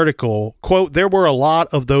article, quote, there were a lot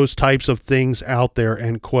of those types of things out there,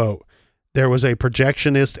 end quote. There was a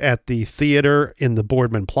projectionist at the theater in the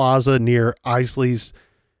Boardman Plaza near Isley's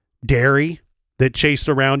Dairy that chased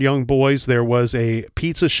around young boys. There was a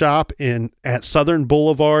pizza shop at Southern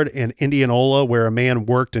Boulevard in Indianola where a man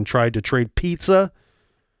worked and tried to trade pizza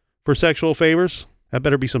for sexual favors. That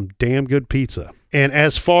better be some damn good pizza. And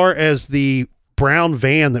as far as the brown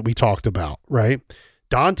van that we talked about, right?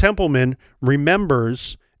 Don Templeman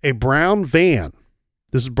remembers a brown van.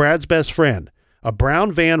 This is Brad's best friend. A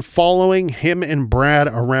brown van following him and Brad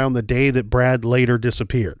around the day that Brad later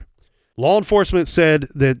disappeared. Law enforcement said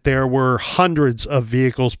that there were hundreds of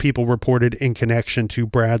vehicles people reported in connection to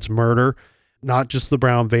Brad's murder, not just the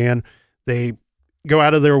brown van. They go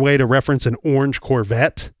out of their way to reference an orange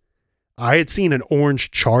Corvette. I had seen an orange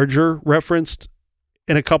Charger referenced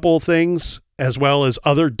in a couple of things, as well as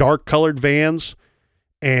other dark colored vans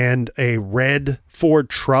and a red Ford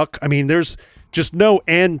truck. I mean, there's just no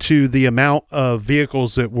end to the amount of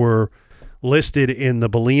vehicles that were listed in the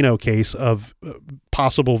Bellino case of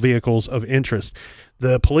possible vehicles of interest.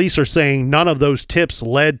 The police are saying none of those tips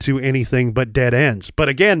led to anything but dead ends. But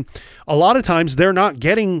again, a lot of times they're not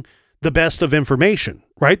getting the best of information,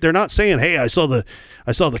 right? They're not saying, hey, I saw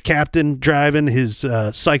the captain driving his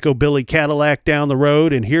psychobilly Cadillac down the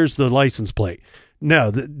road and here's the license plate. No,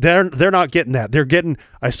 they're not getting that. They're getting,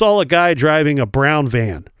 I saw a guy driving a brown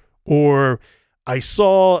van, or I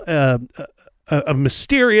saw a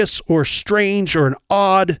mysterious or strange or an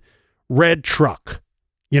odd red truck,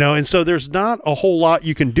 and so there's not a whole lot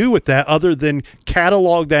you can do with that other than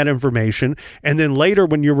catalog that information. And then later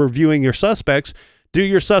when you're reviewing your suspects, do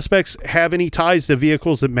your suspects have any ties to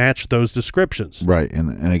vehicles that match those descriptions? Right.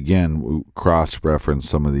 And again, we cross-reference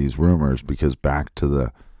some of these rumors because back to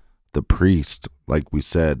the priest, like we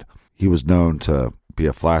said, he was known to be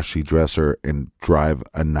a flashy dresser and drive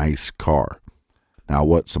a nice car. Now,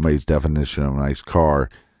 what somebody's definition of a nice car,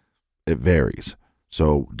 it varies.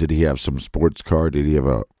 So did he have some sports car? Did he have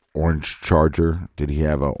an orange Charger? Did he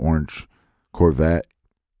have an orange Corvette?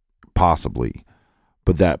 Possibly.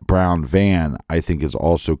 But that brown van, I think, is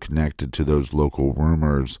also connected to those local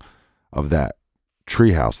rumors of that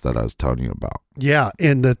treehouse that I was telling you about. Yeah,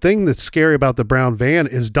 and the thing that's scary about the brown van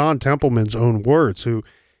is Don Templeman's own words,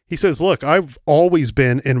 he says, look, I've always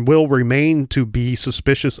been and will remain to be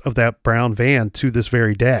suspicious of that brown van to this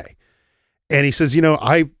very day. And he says,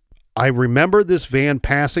 I remember this van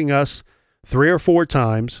passing us 3 or 4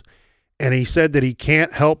 times, and he said that he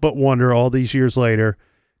can't help but wonder all these years later,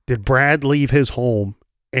 did Brad leave his home,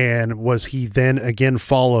 and was he then again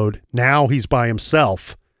followed? Now he's by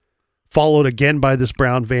himself, followed again by this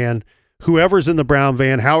brown van. Whoever's in the brown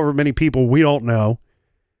van, however many people, we don't know.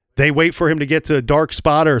 They wait for him to get to a dark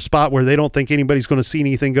spot or a spot where they don't think anybody's going to see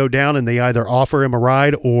anything go down, and they either offer him a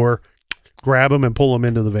ride or grab him and pull him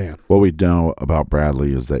into the van. What we know about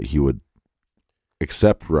Bradley is that he would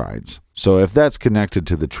accept rides. So if that's connected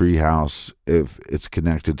to the treehouse, if it's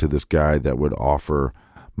connected to this guy that would offer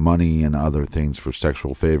money and other things for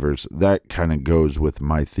sexual favors, that kind of goes with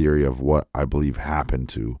my theory of what I believe happened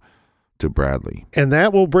to to Bradley. And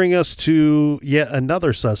that will bring us to yet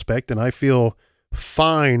another suspect, and I feel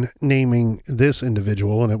fine naming this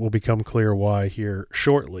individual, and it will become clear why here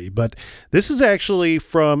shortly. But this is actually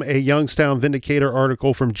from a Youngstown Vindicator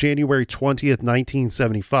article from January 20th,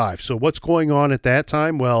 1975. So what's going on at that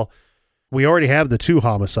time? Well, we already have the 2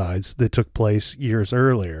 homicides that took place years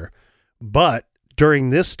earlier, but during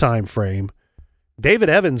this time frame, David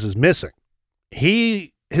Evans is missing.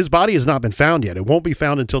 His body has not been found yet. It won't be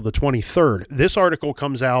found until the 23rd. This article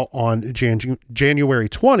comes out on January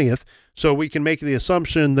 20th, so we can make the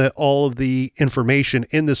assumption that all of the information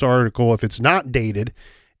in this article, if it's not dated,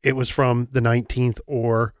 it was from the 19th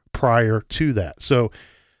or prior to that. So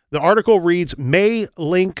the article reads, may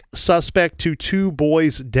link suspect to 2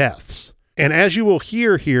 boys' deaths. And as you will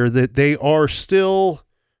hear here, that they are still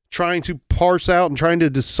trying to parse out and trying to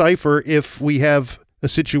decipher if we have a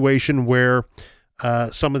situation where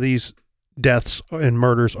some of these deaths and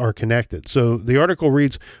murders are connected. So the article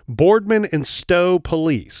reads, Boardman and Stowe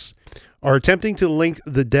police are attempting to link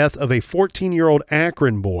the death of a 14-year-old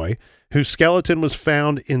Akron boy whose skeleton was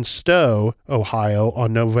found in Stowe, Ohio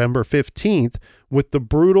on November 15th with the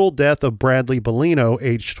brutal death of Bradley Bellino,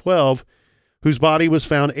 age 12, whose body was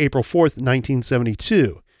found April 4th,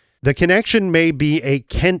 1972. The connection may be a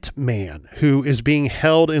Kent man who is being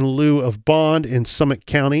held in lieu of bond in Summit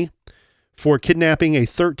County for kidnapping a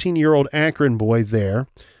 13-year-old Akron boy there,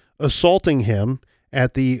 assaulting him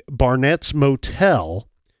at the Barnett's Motel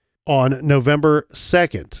on November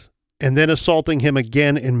 2nd, and then assaulting him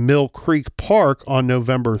again in Mill Creek Park on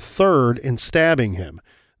November 3rd and stabbing him.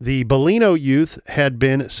 The Bellino youth had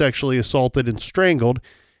been sexually assaulted and strangled.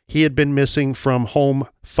 He had been missing from home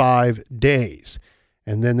 5 days.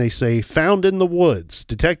 And then they say, found in the woods.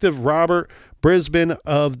 Detective Robert Brisbane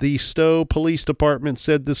of the Stowe Police Department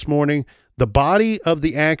said this morning, the body of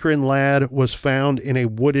the Akron lad was found in a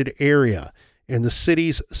wooded area in the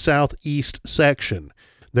city's southeast section.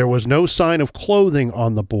 There was no sign of clothing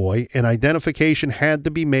on the boy, and identification had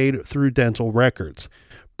to be made through dental records.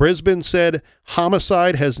 Brisbane said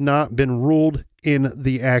homicide has not been ruled in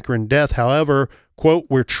the Akron death. However, quote,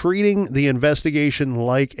 we're treating the investigation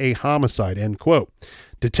like a homicide, end quote.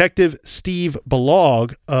 Detective Steve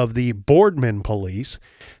Balog of the Boardman Police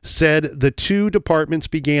said the 2 departments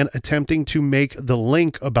began attempting to make the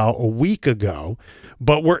link about a week ago,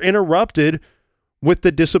 but were interrupted with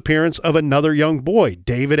the disappearance of another young boy,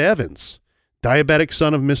 David Evans. Diabetic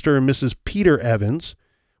son of Mr. and Mrs. Peter Evans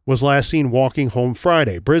was last seen walking home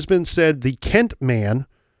Friday. Brisbane said the Kent man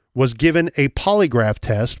was given a polygraph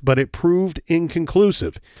test, but it proved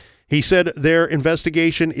inconclusive. He said their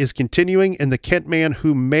investigation is continuing, and the Kent man,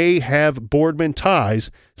 who may have Boardman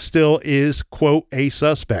ties, still is, quote, a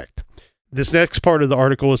suspect. This next part of the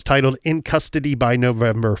article is titled, In Custody by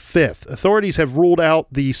November 5th. Authorities have ruled out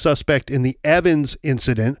the suspect in the Evans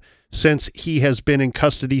incident since he has been in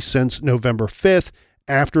custody since November 5th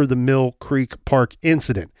after the Mill Creek Park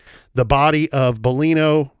incident. The body of the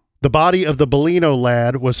Bellino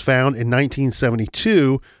lad was found in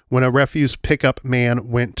 1972 when a refuse pickup man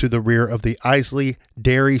went to the rear of the Isley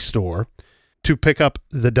Dairy store to pick up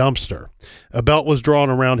the dumpster. A belt was drawn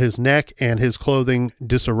around his neck and his clothing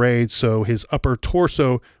disarrayed, so his upper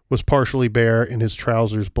torso was partially bare and his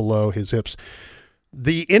trousers below his hips.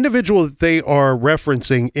 The individual that they are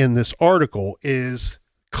referencing in this article is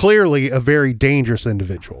clearly a very dangerous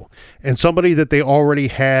individual and somebody that they already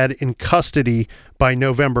had in custody by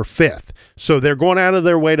November 5th. So they're going out of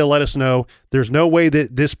their way to let us know there's no way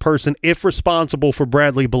that this person, if responsible for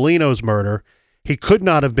Bradley Bellino's murder, he could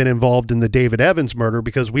not have been involved in the David Evans murder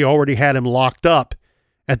because we already had him locked up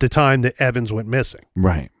at the time that Evans went missing.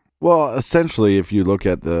 Right. Well, essentially, if you look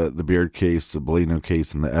at the Beard case, the Bellino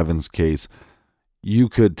case, and the Evans case, you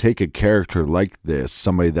could take a character like this,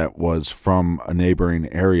 somebody that was from a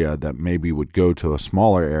neighboring area that maybe would go to a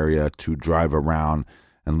smaller area to drive around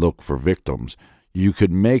and look for victims. You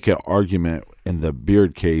could make an argument in the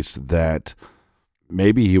Beard case that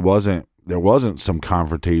maybe there wasn't some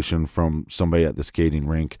confrontation from somebody at the skating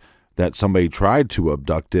rink, that somebody tried to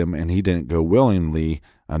abduct him and he didn't go willingly,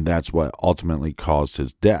 and that's what ultimately caused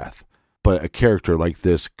his death. But a character like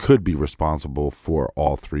this could be responsible for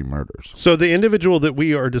all 3 murders. So the individual that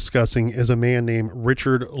we are discussing is a man named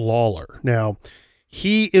Richard Lawler. Now,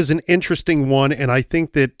 he is an interesting one, and I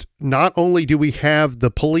think that not only do we have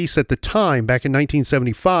the police at the time, back in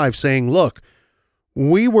 1975, saying, look,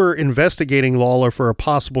 we were investigating Lawler for a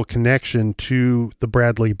possible connection to the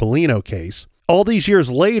Bradley Bellino case. All these years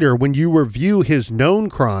later, when you review his known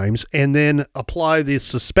crimes and then apply the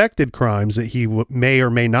suspected crimes that he may or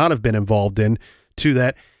may not have been involved in to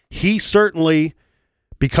that, he certainly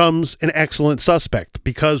becomes an excellent suspect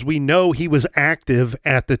because we know he was active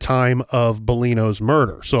at the time of Bellino's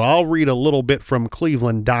murder. So I'll read a little bit from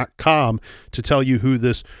Cleveland.com to tell you who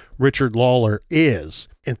this Richard Lawler is.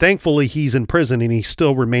 And thankfully, he's in prison and he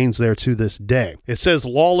still remains there to this day. It says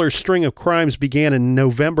Lawler's string of crimes began in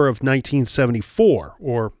November of 1974,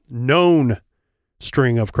 or known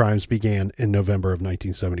string of crimes began in November of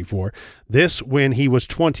 1974. This when he was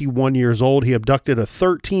 21 years old. He abducted a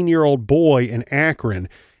 13-year-old boy in Akron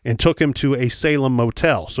and took him to a Salem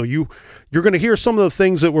motel. So you're going to hear some of the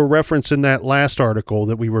things that were referenced in that last article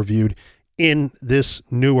that we reviewed in this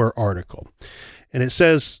newer article. And it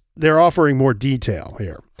says they're offering more detail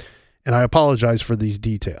here. And I apologize for these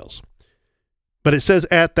details. But it says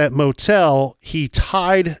at that motel, he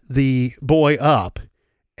tied the boy up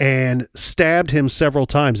and stabbed him several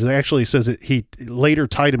times. It actually says that he later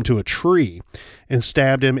tied him to a tree and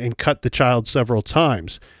stabbed him and cut the child several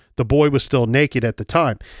times. The boy was still naked at the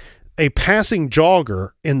time. A passing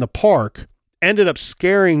jogger in the park ended up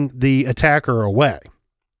scaring the attacker away,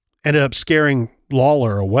 ended up scaring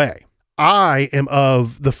Lawler away. I am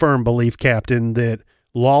of the firm belief, Captain, that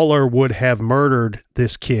Lawler would have murdered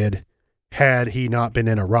this kid had he not been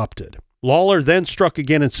interrupted. Lawler then struck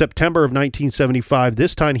again in September of 1975.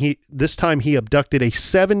 This time he abducted a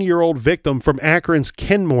 7-year-old victim from Akron's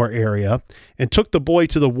Kenmore area and took the boy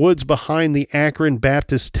to the woods behind the Akron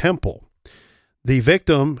Baptist Temple. The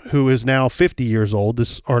victim, who is now 50 years old,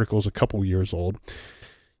 this article is a couple years old,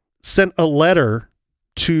 sent a letter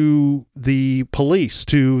to the police,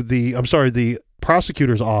 the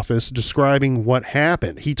prosecutor's office, describing what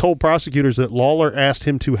happened. He told prosecutors that Lawler asked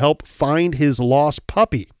him to help find his lost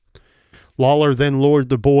puppy. Lawler then lured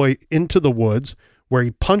the boy into the woods, where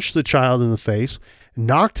he punched the child in the face,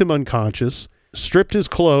 knocked him unconscious, stripped his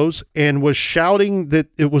clothes, and was shouting that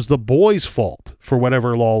it was the boy's fault for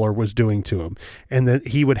whatever Lawler was doing to him, and that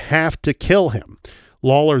he would have to kill him.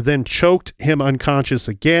 Lawler then choked him unconscious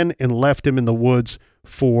again and left him in the woods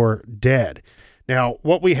for dead. Now,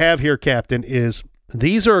 what we have here, Captain, is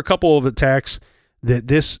these are a couple of attacks that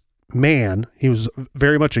this man, he was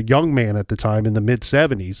very much a young man at the time in the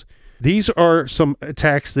mid-70s, these are some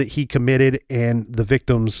attacks that he committed and the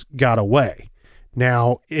victims got away.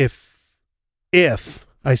 Now, if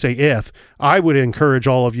I say if, I would encourage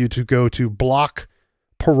all of you to go to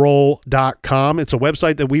blockparole.com. It's a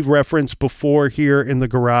website that we've referenced before here in the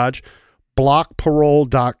garage,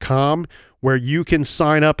 blockparole.com, where you can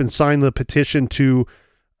sign up and sign the petition to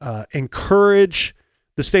encourage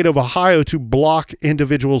the state of Ohio to block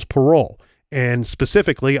individuals' parole. And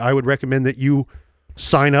specifically, I would recommend that you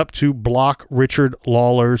sign up to block Richard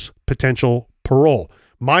Lawler's potential parole.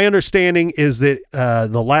 My understanding is that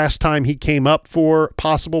the last time he came up for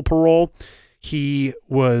possible parole, he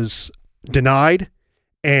was denied,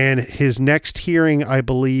 and his next hearing, I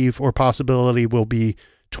believe, or possibility will be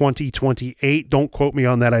 2028. Don't quote me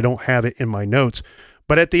on that. I don't have it in my notes.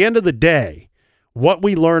 But at the end of the day, what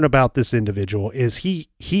we learn about this individual is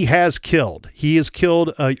he has killed. He has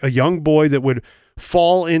killed a young boy that would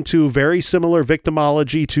fall into very similar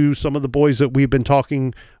victimology to some of the boys that we've been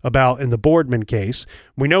talking about in the Boardman case.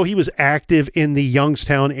 We know he was active in the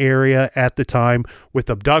Youngstown area at the time with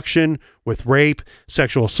abduction, with rape,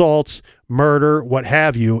 sexual assaults, murder, what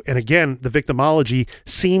have you. And again, the victimology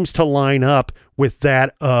seems to line up with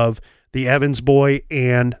that of the Evans boy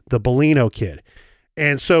and the Bellino kid.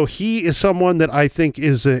 And so he is someone that I think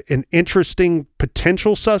is an interesting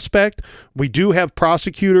potential suspect. We do have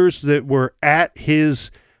prosecutors that were at his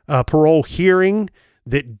parole hearing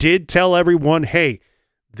that did tell everyone, hey,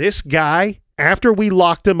 this guy, after we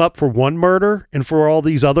locked him up for one murder and for all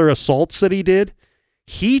these other assaults that he did,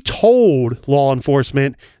 he told law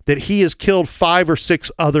enforcement that he has killed 5 or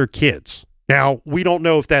 6 other kids. Now, we don't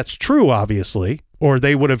know if that's true, obviously, or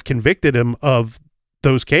they would have convicted him of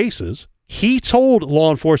those cases. He told law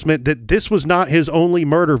enforcement that this was not his only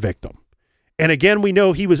murder victim. And again, we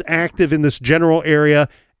know he was active in this general area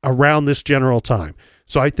around this general time.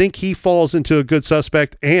 So I think he falls into a good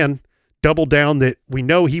suspect, and double down that we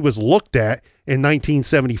know he was looked at in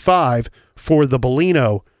 1975 for the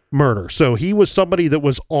Bellino murder. So he was somebody that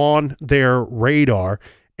was on their radar.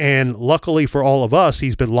 And luckily for all of us,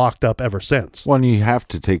 he's been locked up ever since. Well, and you have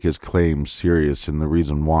to take his claims serious. And the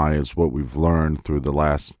reason why is what we've learned through the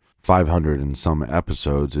last 500 and some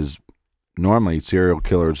episodes is normally serial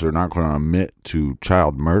killers are not going to admit to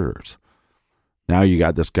child murders. Now you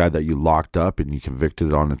got this guy that you locked up and you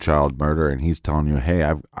convicted on a child murder, and he's telling you, hey,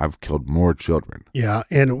 I've killed more children. Yeah,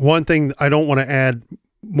 and one thing, I don't want to add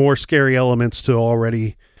more scary elements to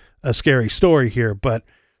already a scary story here, but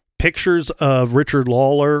pictures of Richard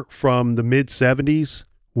Lawler from the mid-70s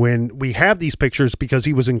when we have these pictures, because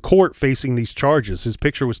he was in court facing these charges. His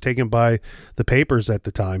picture was taken by the papers at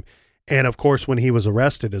the time. And of course, when he was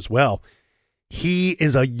arrested as well, he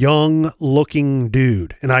is a young looking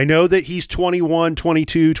dude. And I know that he's 21,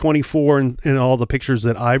 22, 24 in all the pictures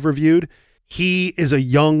that I've reviewed. He is a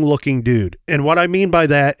young looking dude. And what I mean by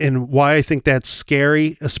that, and why I think that's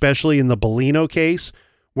scary, especially in the Bellino case,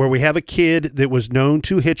 where we have a kid that was known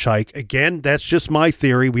to hitchhike. Again, that's just my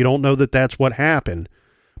theory. We don't know that that's what happened.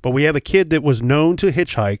 But we have a kid that was known to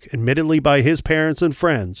hitchhike, admittedly by his parents and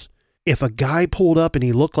friends. If a guy pulled up and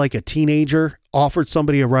he looked like a teenager, offered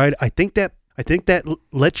somebody a ride, I think that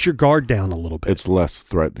lets your guard down a little bit. It's less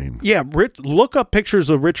threatening. Yeah, look up pictures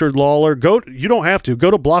of Richard Lawler. You don't have to. Go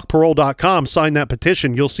to blockparole.com, sign that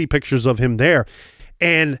petition. You'll see pictures of him there.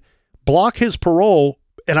 And block his parole.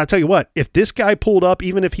 And I tell you what, if this guy pulled up,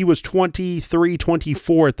 even if he was 23,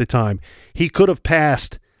 24 at the time, he could have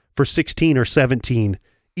passed for 16 or 17,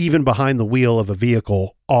 even behind the wheel of a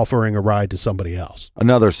vehicle, offering a ride to somebody else.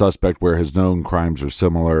 Another suspect where his known crimes are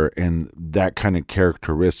similar, and that kind of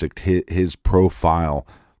characteristic, his profile,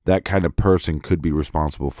 that kind of person could be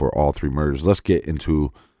responsible for all three murders. Let's get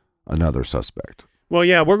into another suspect. Well,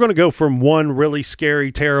 yeah, we're going to go from one really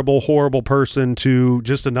scary, terrible, horrible person to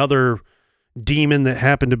just another demon that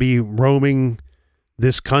happened to be roaming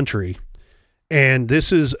this country. And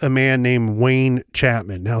this is a man named Wayne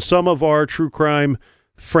Chapman. Now, some of our true crime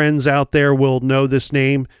friends out there will know this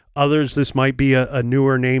name. Others, this might be a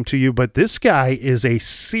newer name to you, but this guy is a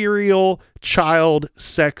serial child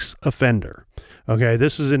sex offender. Okay,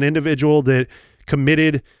 this is an individual that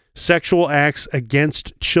committed sexual acts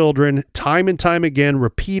against children time and time again,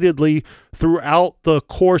 repeatedly throughout the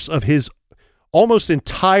course of his almost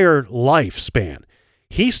entire lifespan.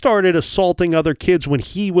 He started assaulting other kids when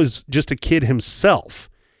he was just a kid himself.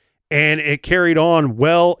 And it carried on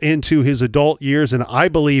well into his adult years. And I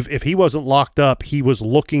believe if he wasn't locked up, he was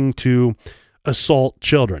looking to assault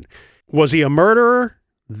children. Was he a murderer?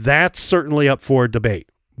 That's certainly up for debate.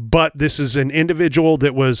 But this is an individual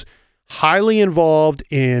that was highly involved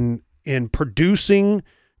in producing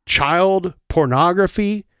child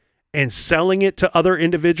pornography and selling it to other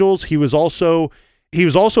individuals. He was also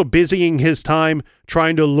busying his time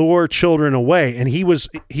trying to lure children away. And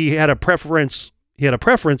he had a preference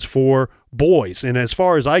for boys. And as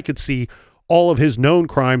far as I could see, all of his known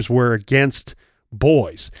crimes were against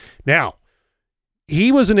boys. Now, he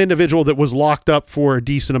was an individual that was locked up for a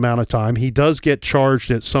decent amount of time. He does get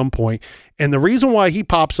charged at some point. And the reason why he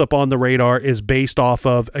pops up on the radar is based off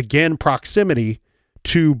of, again, proximity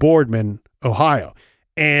to Boardman, Ohio.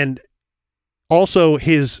 And also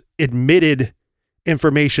his admitted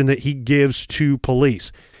information that he gives to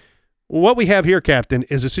police. What we have here, Captain,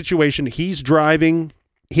 is a situation. He's driving.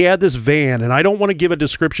 He had this van, and I don't want to give a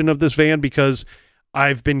description of this van because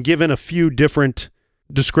I've been given a few different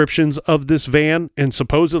descriptions of this van, and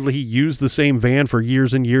supposedly he used the same van for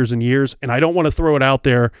years and years and years, and I don't want to throw it out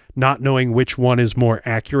there not knowing which one is more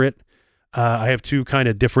accurate. I have two kind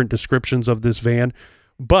of different descriptions of this van,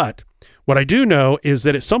 but what I do know is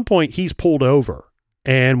that at some point he's pulled over,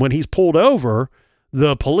 and when he's pulled over,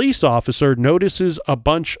 the police officer notices a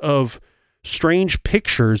bunch of strange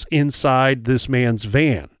pictures inside this man's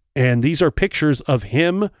van. And these are pictures of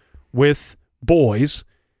him with boys.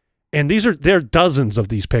 And there are dozens of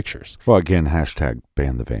these pictures. Well, again, hashtag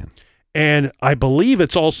ban the van. And I believe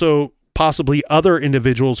it's also possibly other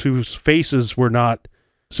individuals whose faces were not.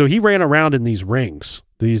 So he ran around in these rings,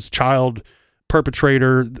 these child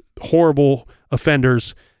perpetrator, horrible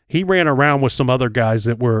offenders. He ran around with some other guys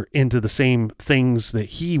that were into the same things that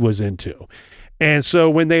he was into. And so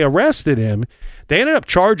when they arrested him, they ended up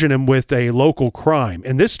charging him with a local crime.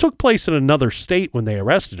 And this took place in another state when they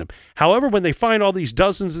arrested him. However, when they find all these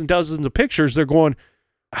dozens and dozens of pictures, they're going,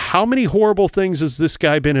 how many horrible things has this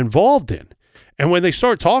guy been involved in? And when they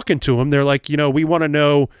start talking to him, they're like, we want to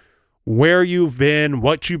know where you've been,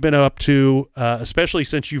 what you've been up to, especially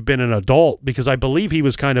since you've been an adult, because I believe he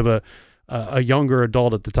was kind of a younger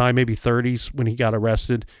adult at the time, maybe 30s when he got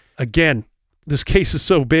arrested. Again, this case is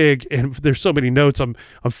so big and there's so many notes. I'm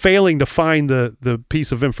failing to find the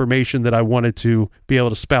piece of information that I wanted to be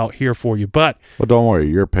able to spout here for you. But well, don't worry,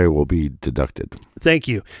 your pay will be deducted. Thank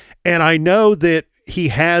you. And I know that he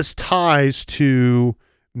has ties to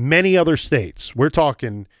many other states. We're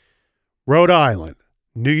talking Rhode Island,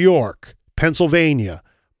 New York, Pennsylvania,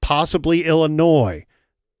 possibly Illinois.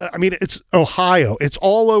 I mean, it's Ohio. It's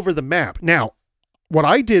all over the map. Now, what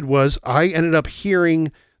I did was I ended up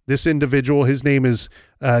hearing this individual. His name is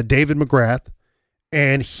David McGrath,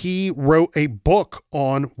 and he wrote a book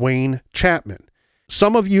on Wayne Chapman.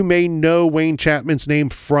 Some of you may know Wayne Chapman's name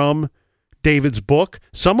from David's book.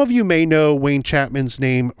 Some of you may know Wayne Chapman's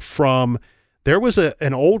name from, there was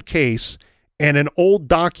an old case and an old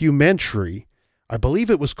documentary. I believe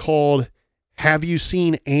it was called Have You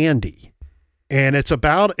Seen Andy? And it's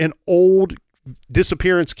about an old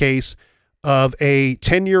disappearance case of a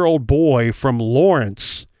 10-year-old boy from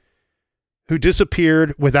Lawrence who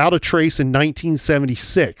disappeared without a trace in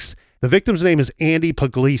 1976. The victim's name is Andy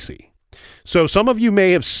Puglisi. So some of you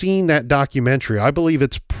may have seen that documentary. I believe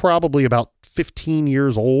it's probably about 15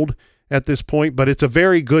 years old at this point, but it's a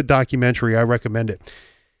very good documentary. I recommend it.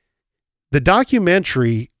 The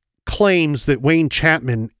documentary claims that Wayne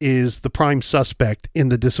Chapman is the prime suspect in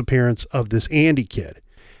the disappearance of this Andy kid.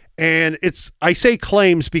 And I say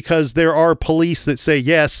claims because there are police that say,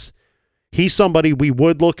 yes, he's somebody we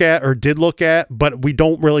would look at or did look at, but we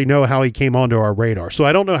don't really know how he came onto our radar. So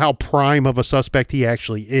I don't know how prime of a suspect he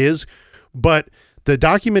actually is, but the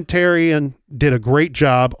documentarian did a great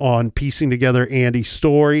job on piecing together Andy's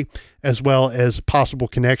story as well as possible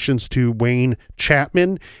connections to Wayne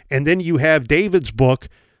Chapman. And then you have David's book,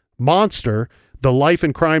 Monster, The Life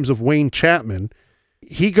and Crimes of Wayne Chapman.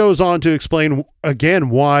 He goes on to explain again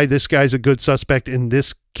why this guy's a good suspect in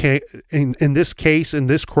this in this case, in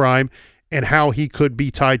this crime, and how he could be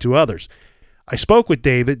tied to others. I spoke with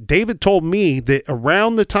David. David told me that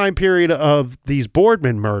around the time period of these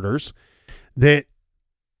Boardman murders, that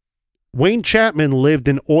Wayne Chapman lived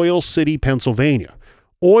in Oil City, Pennsylvania.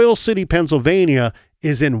 Oil City, Pennsylvania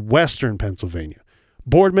is in western Pennsylvania.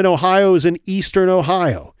 Boardman, Ohio is in eastern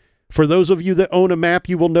Ohio. For those of you that own a map,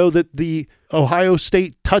 you will know that the Ohio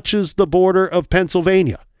state touches the border of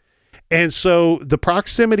Pennsylvania. And so the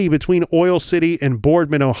proximity between Oil City and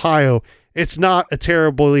Boardman, Ohio, it's not a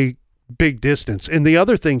terribly big distance. And the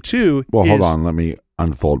other thing too, hold on, let me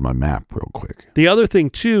unfold my map real quick. The other thing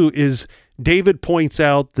too is David points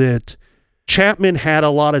out that Chapman had a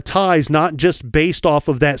lot of ties, not just based off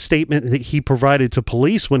of that statement that he provided to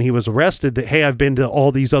police when he was arrested, that, hey, I've been to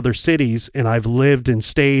all these other cities and I've lived and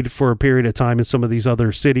stayed for a period of time in some of these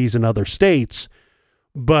other cities and other states.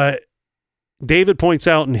 But David points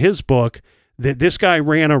out in his book that this guy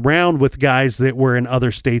ran around with guys that were in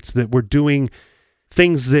other states that were doing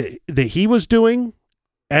things that he was doing,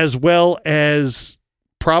 as well as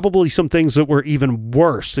probably some things that were even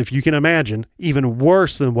worse, if you can imagine, even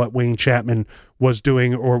worse than what Wayne Chapman was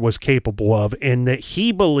doing or was capable of. And that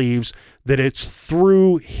he believes that it's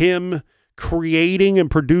through him creating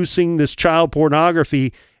and producing this child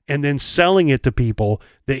pornography and then selling it to people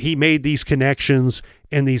that he made these connections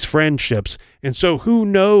and these friendships. And so who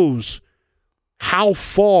knows how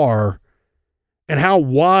far and how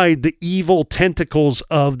wide the evil tentacles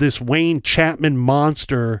of this Wayne Chapman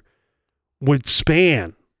monster would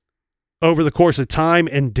span over the course of time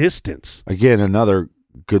and distance. Again, another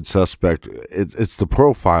good suspect. It's the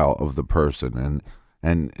profile of the person,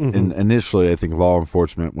 and initially, I think law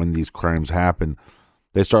enforcement, when these crimes happen,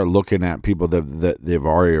 they start looking at people that they've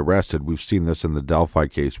already arrested. We've seen this in the Delphi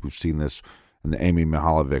case. We've seen this in the Amy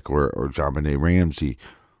Mihalovic or JonBenet Ramsey.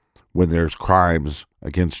 When there's crimes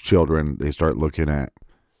against children, they start looking at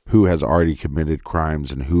who has already committed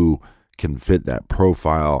crimes and who can fit that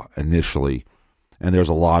profile initially. And there's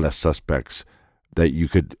a lot of suspects that you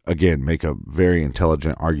could, again, make a very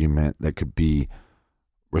intelligent argument that could be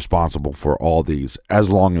responsible for all these, as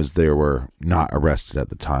long as they were not arrested at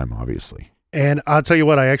the time, obviously. And I'll tell you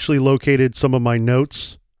what, I actually located some of my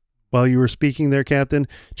notes while you were speaking there, Captain.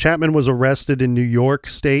 Chapman was arrested in New York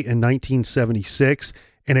State in 1976,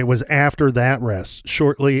 and it was after that arrest,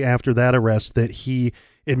 shortly after that arrest, that he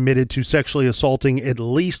admitted to sexually assaulting at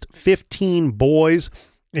least 15 boys,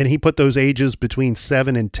 and he put those ages between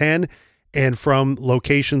 7 and 10, and from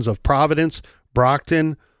locations of Providence,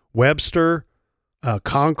 Brockton, Webster,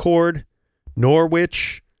 Concord,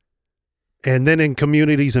 Norwich, and then in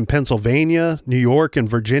communities in Pennsylvania, New York, and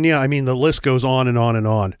Virginia. I mean, the list goes on and on and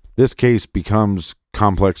on. This case becomes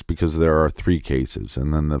complex because there are 3 cases,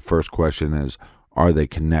 and then the first question is, are they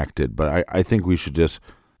connected? But I think we should just,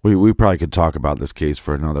 we probably could talk about this case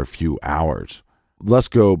for another few hours. Let's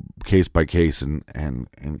go case by case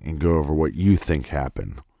and go over what you think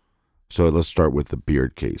happened. So let's start with the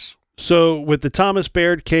Beard case. So with the Thomas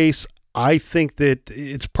Baird case, I think that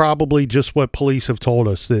it's probably just what police have told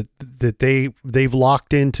us, that they've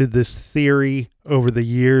locked into this theory over the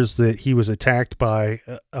years that he was attacked by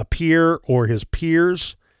a peer or his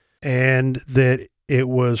peers, and that it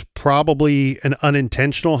was probably an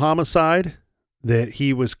unintentional homicide, that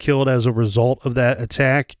he was killed as a result of that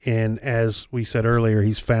attack. And as we said earlier,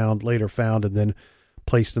 he's later found and then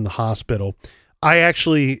placed in the hospital. I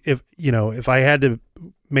actually, if I had to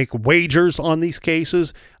make wagers on these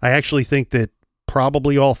cases, I actually think that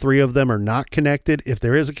probably all three of them are not connected. If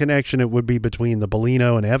there is a connection, it would be between the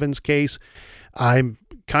Bellino and Evans case. I'm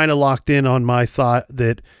kind of locked in on my thought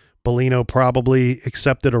that Bellino probably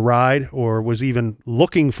accepted a ride or was even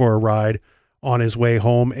looking for a ride on his way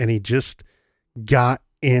home, and he just got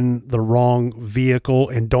in the wrong vehicle.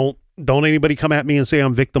 And don't anybody come at me and say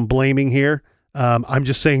I'm victim blaming here. I'm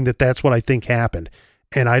just saying that that's what I think happened.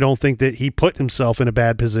 And I don't think that he put himself in a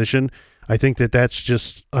bad position. I think that that's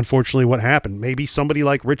just unfortunately what happened. Maybe somebody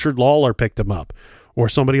like Richard Lawler picked him up, or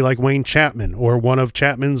somebody like Wayne Chapman, or one of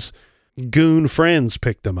Chapman's goon friends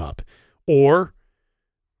picked him up, or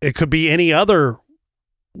it could be any other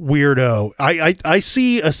weirdo. I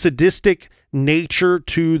see a sadistic nature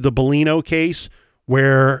to the Bellino case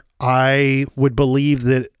where I would believe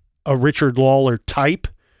that a Richard Lawler type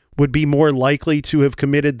would be more likely to have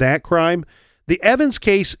committed that crime. The Evans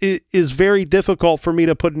case is very difficult for me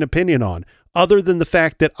to put an opinion on, other than the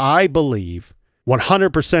fact that I believe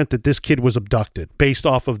 100% that this kid was abducted based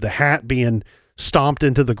off of the hat being stomped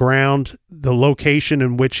into the ground, the location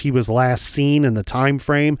in which he was last seen, and the time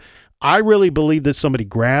frame. I really believe that somebody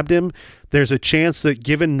grabbed him. There's a chance that,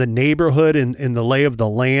 given the neighborhood and the lay of the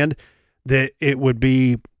land, that it would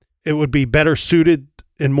be better suited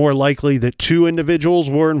and more likely that two individuals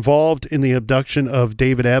were involved in the abduction of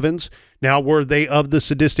David Evans. Now, were they of the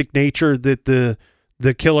sadistic nature that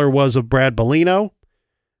the killer was of Brad Bellino?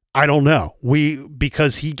 I don't know.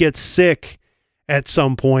 Because he gets sick at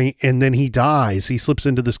some point and then he dies. He slips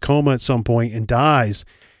into this coma at some point and dies.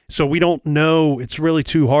 So we don't know. It's really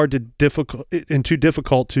too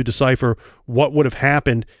difficult to decipher what would have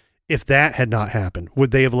happened if that had not happened.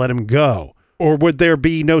 Would they have let him go? Or would there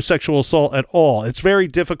be no sexual assault at all? It's very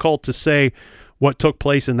difficult to say what took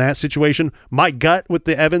place in that situation. My gut with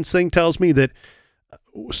the Evans thing tells me that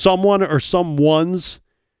someone or someones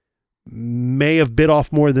may have bit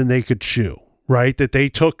off more than they could chew, right? That they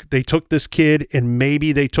took this kid and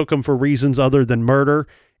maybe they took him for reasons other than murder.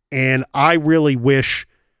 And I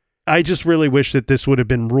just really wish that this would have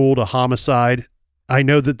been ruled a homicide. I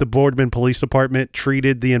know that the Boardman Police Department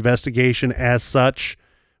treated the investigation as such,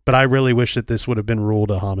 but I really wish that this would have been ruled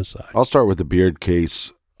a homicide. I'll start with the Beard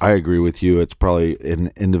case. I agree with you. It's probably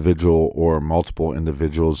an individual or multiple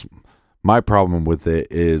individuals. My problem with it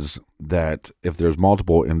is that if there's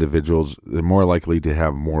multiple individuals, they're more likely to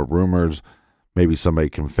have more rumors. Maybe somebody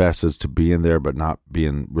confesses to being there but not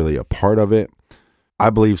being really a part of it. I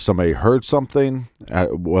believe somebody heard something,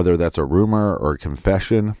 whether that's a rumor or a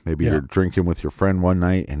confession. Maybe you're drinking with your friend one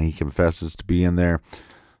night and he confesses to being there.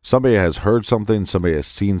 Somebody has heard something, somebody has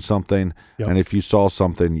seen something, and if you saw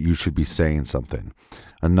something, you should be saying something.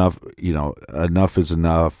 Enough is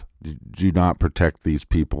enough. Do not protect these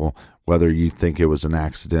people, whether you think it was an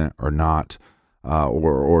accident or not,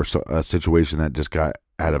 or a situation that just got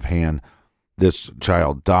out of hand. This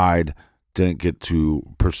child died, didn't get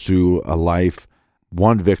to pursue a life.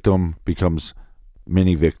 One victim becomes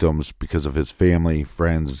many victims because of his family,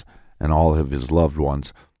 friends, and all of his loved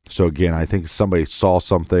ones. So again, I think somebody saw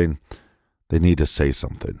something, they need to say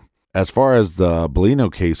something. As far as the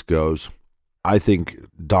Bellino case goes, I think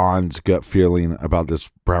Don's gut feeling about this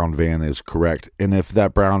brown van is correct. And if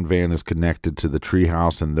that brown van is connected to the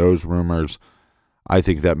treehouse and those rumors, I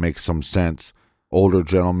think that makes some sense. Older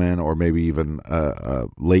gentlemen or maybe even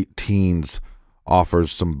late teens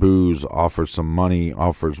offers some booze, offers some money,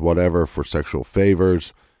 offers whatever for sexual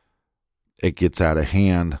favors. It gets out of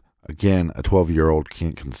hand. Again, a 12-year-old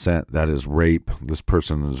can't consent. That is rape. This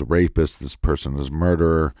person is a rapist. This person is a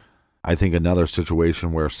murderer. I think another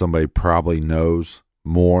situation where somebody probably knows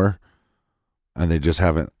more and they just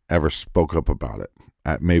haven't ever spoke up about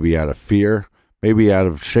it. Maybe out of fear, maybe out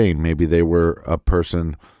of shame. Maybe they were a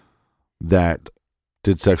person that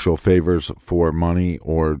did sexual favors for money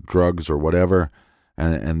or drugs or whatever,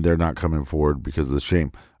 and they're not coming forward because of the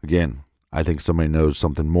shame. Again, I think somebody knows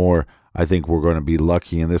something more. I think we're going to be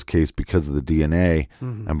lucky in this case because of the DNA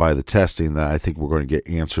and by the testing that I think we're going to get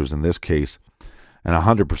answers in this case. And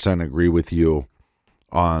 100% agree with you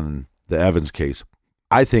on the Evans case.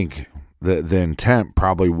 I think the intent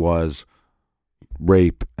probably was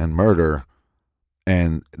rape and murder,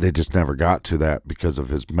 and they just never got to that because of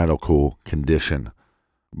his medical condition.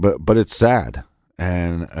 But it's sad.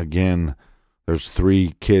 And again, there's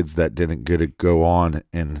 3 kids that didn't get to go on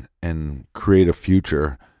and create a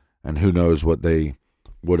future, and who knows what they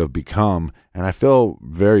would have become. And I feel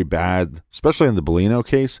very bad, especially in the Bellino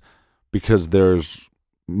case, because there's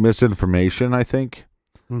misinformation, I think,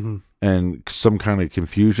 and some kind of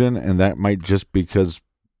confusion, and that might just because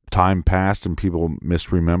time passed and people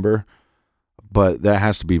misremember. But that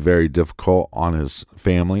has to be very difficult on his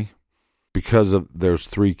family because of there's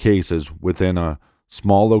 3 cases within a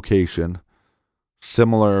small location,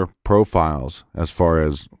 similar profiles as far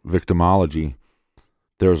as victimology,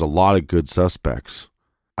 there's a lot of good suspects.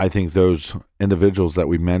 I think those individuals that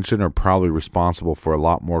we mentioned are probably responsible for a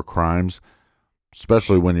lot more crimes,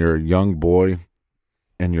 especially when you're a young boy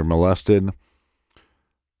and you're molested.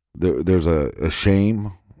 There's a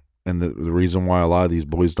shame, and the reason why a lot of these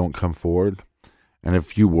boys don't come forward. And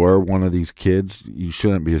if you were one of these kids, you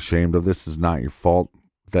shouldn't be ashamed of this. It's not your fault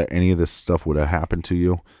that any of this stuff would have happened to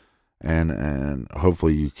you. And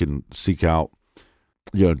hopefully you can seek out,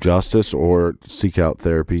 justice or seek out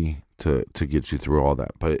therapy to get you through all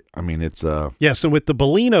that. But I mean, it's yes. And with the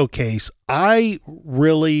Bellino case, I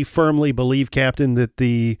really firmly believe, Captain, that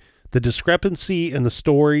the discrepancy in the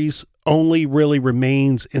stories only really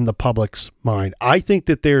remains in the public's mind. I think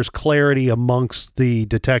that there's clarity amongst the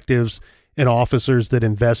detectives and officers that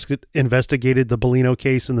investigated the Bellino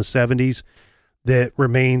case in the 70s that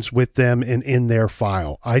remains with them and in their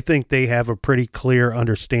file. I think they have a pretty clear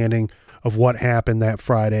understanding of what happened that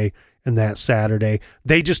Friday and that Saturday.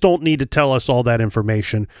 They just don't need to tell us all that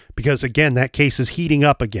information because, again, that case is heating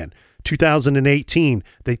up again. 2018,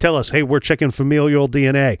 they tell us, hey, we're checking familial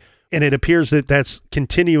DNA, and it appears that that's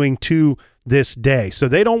continuing to this day. So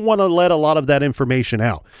they don't want to let a lot of that information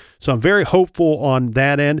out. So I'm very hopeful on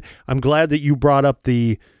that end. I'm glad that you brought up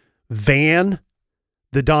the Don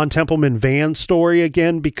Templeman van story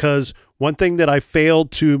again, because one thing that I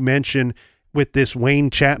failed to mention with this Wayne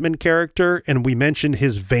Chapman character, and we mentioned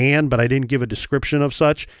his van, but I didn't give a description of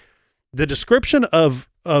such. The description of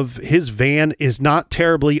his van is not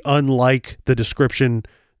terribly unlike the description,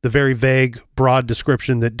 the very vague, broad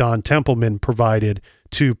description that Don Templeman provided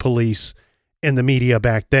to police in the media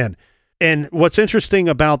back then. And what's interesting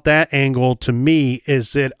about that angle to me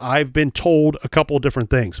is that I've been told a couple of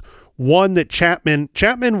different things. One, that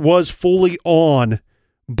Chapman was fully on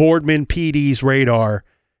Boardman PD's radar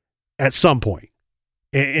at some point.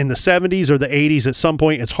 In the 70s or the 80s, at some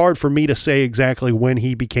point. It's hard for me to say exactly when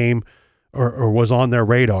he became or was on their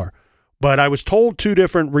radar. But I was told 2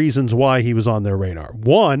 different reasons why he was on their radar.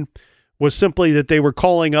 One was simply that they were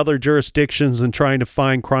calling other jurisdictions and trying to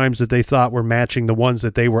find crimes that they thought were matching the ones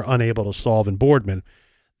that they were unable to solve in Boardman.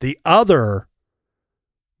 The other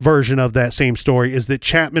version of that same story is that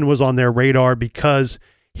Chapman was on their radar because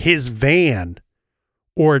his van,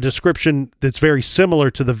 or a description that's very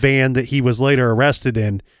similar to the van that he was later arrested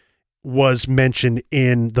in, was mentioned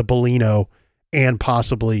in the Bellino and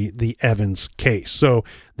possibly the Evans case. So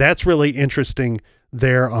that's really interesting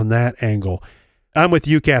there on that angle. I'm with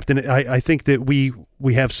you, Captain. I think that we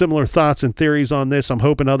have similar thoughts and theories on this. I'm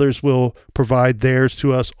hoping others will provide theirs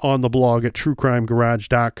to us on the blog at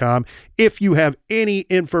truecrimegarage.com. If you have any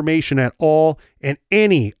information at all in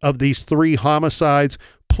any of these 3 homicides,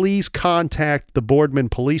 please contact the Boardman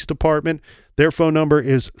Police Department. Their phone number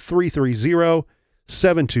is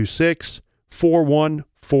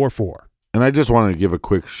 330-726-4144. And I just wanted to give a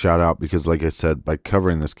quick shout out because, like I said, by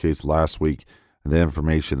covering this case last week, the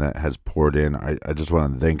information that has poured in, I just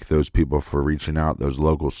want to thank those people for reaching out, those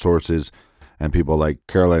local sources, and people like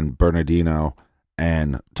Carolyn Bernardino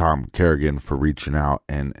and Tom Kerrigan for reaching out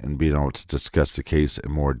and being able to discuss the case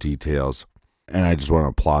in more details. And I just want to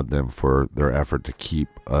applaud them for their effort to keep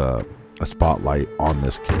a spotlight on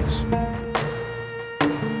this case.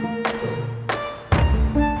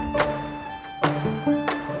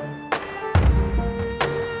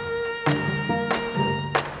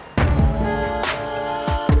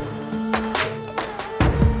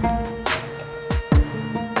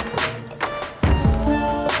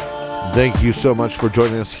 Thank you so much for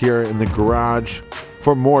joining us here in the garage.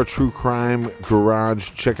 For more True Crime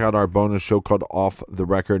Garage, check out our bonus show called Off the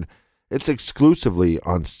Record. It's exclusively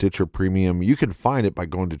on Stitcher Premium. You can find it by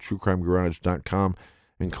going to truecrimegarage.com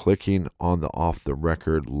and clicking on the Off the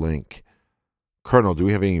Record link. Colonel, do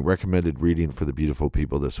we have any recommended reading for the beautiful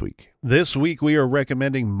people this week? This week we are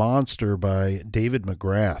recommending Monster by David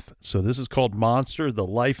McGrath. So this is called Monster, The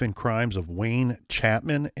Life and Crimes of Wayne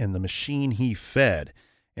Chapman and the Machine He Fed.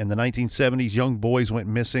 In the 1970s, young boys went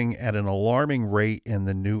missing at an alarming rate in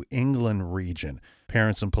the New England region.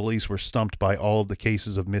 Parents and police were stumped by all of the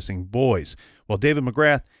cases of missing boys. Well, David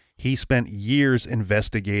McGrath, he spent years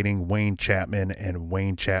investigating Wayne Chapman and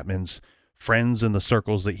Wayne Chapman's friends in the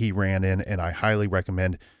circles that he ran in, and I highly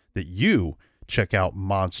recommend that you check out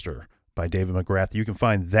Monster by David McGrath. You can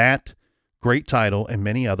find that great title and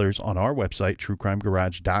many others on our website,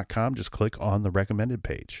 truecrimegarage.com. Just click on the recommended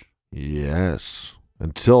page. Yes.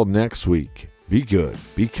 Until next week, be good,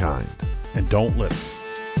 be kind, and don't litter.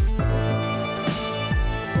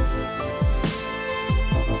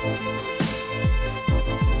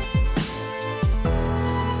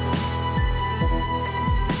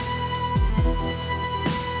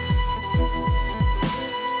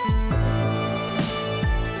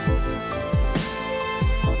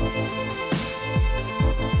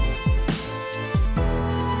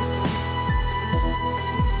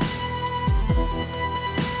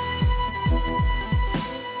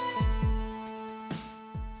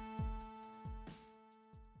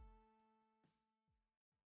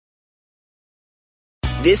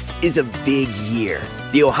 This is a big year.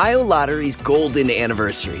 The Ohio Lottery's golden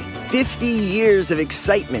anniversary. 50 years of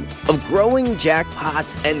excitement, of growing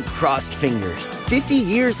jackpots and crossed fingers. 50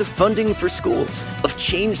 years of funding for schools, of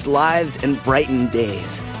changed lives and brightened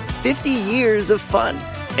days. 50 years of fun,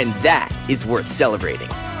 and that is worth celebrating.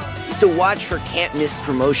 So watch for can't-miss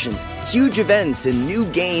promotions, huge events, and new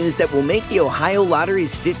games that will make the Ohio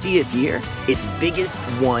Lottery's 50th year its biggest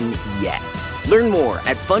one yet. Learn more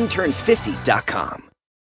at funturns50.com.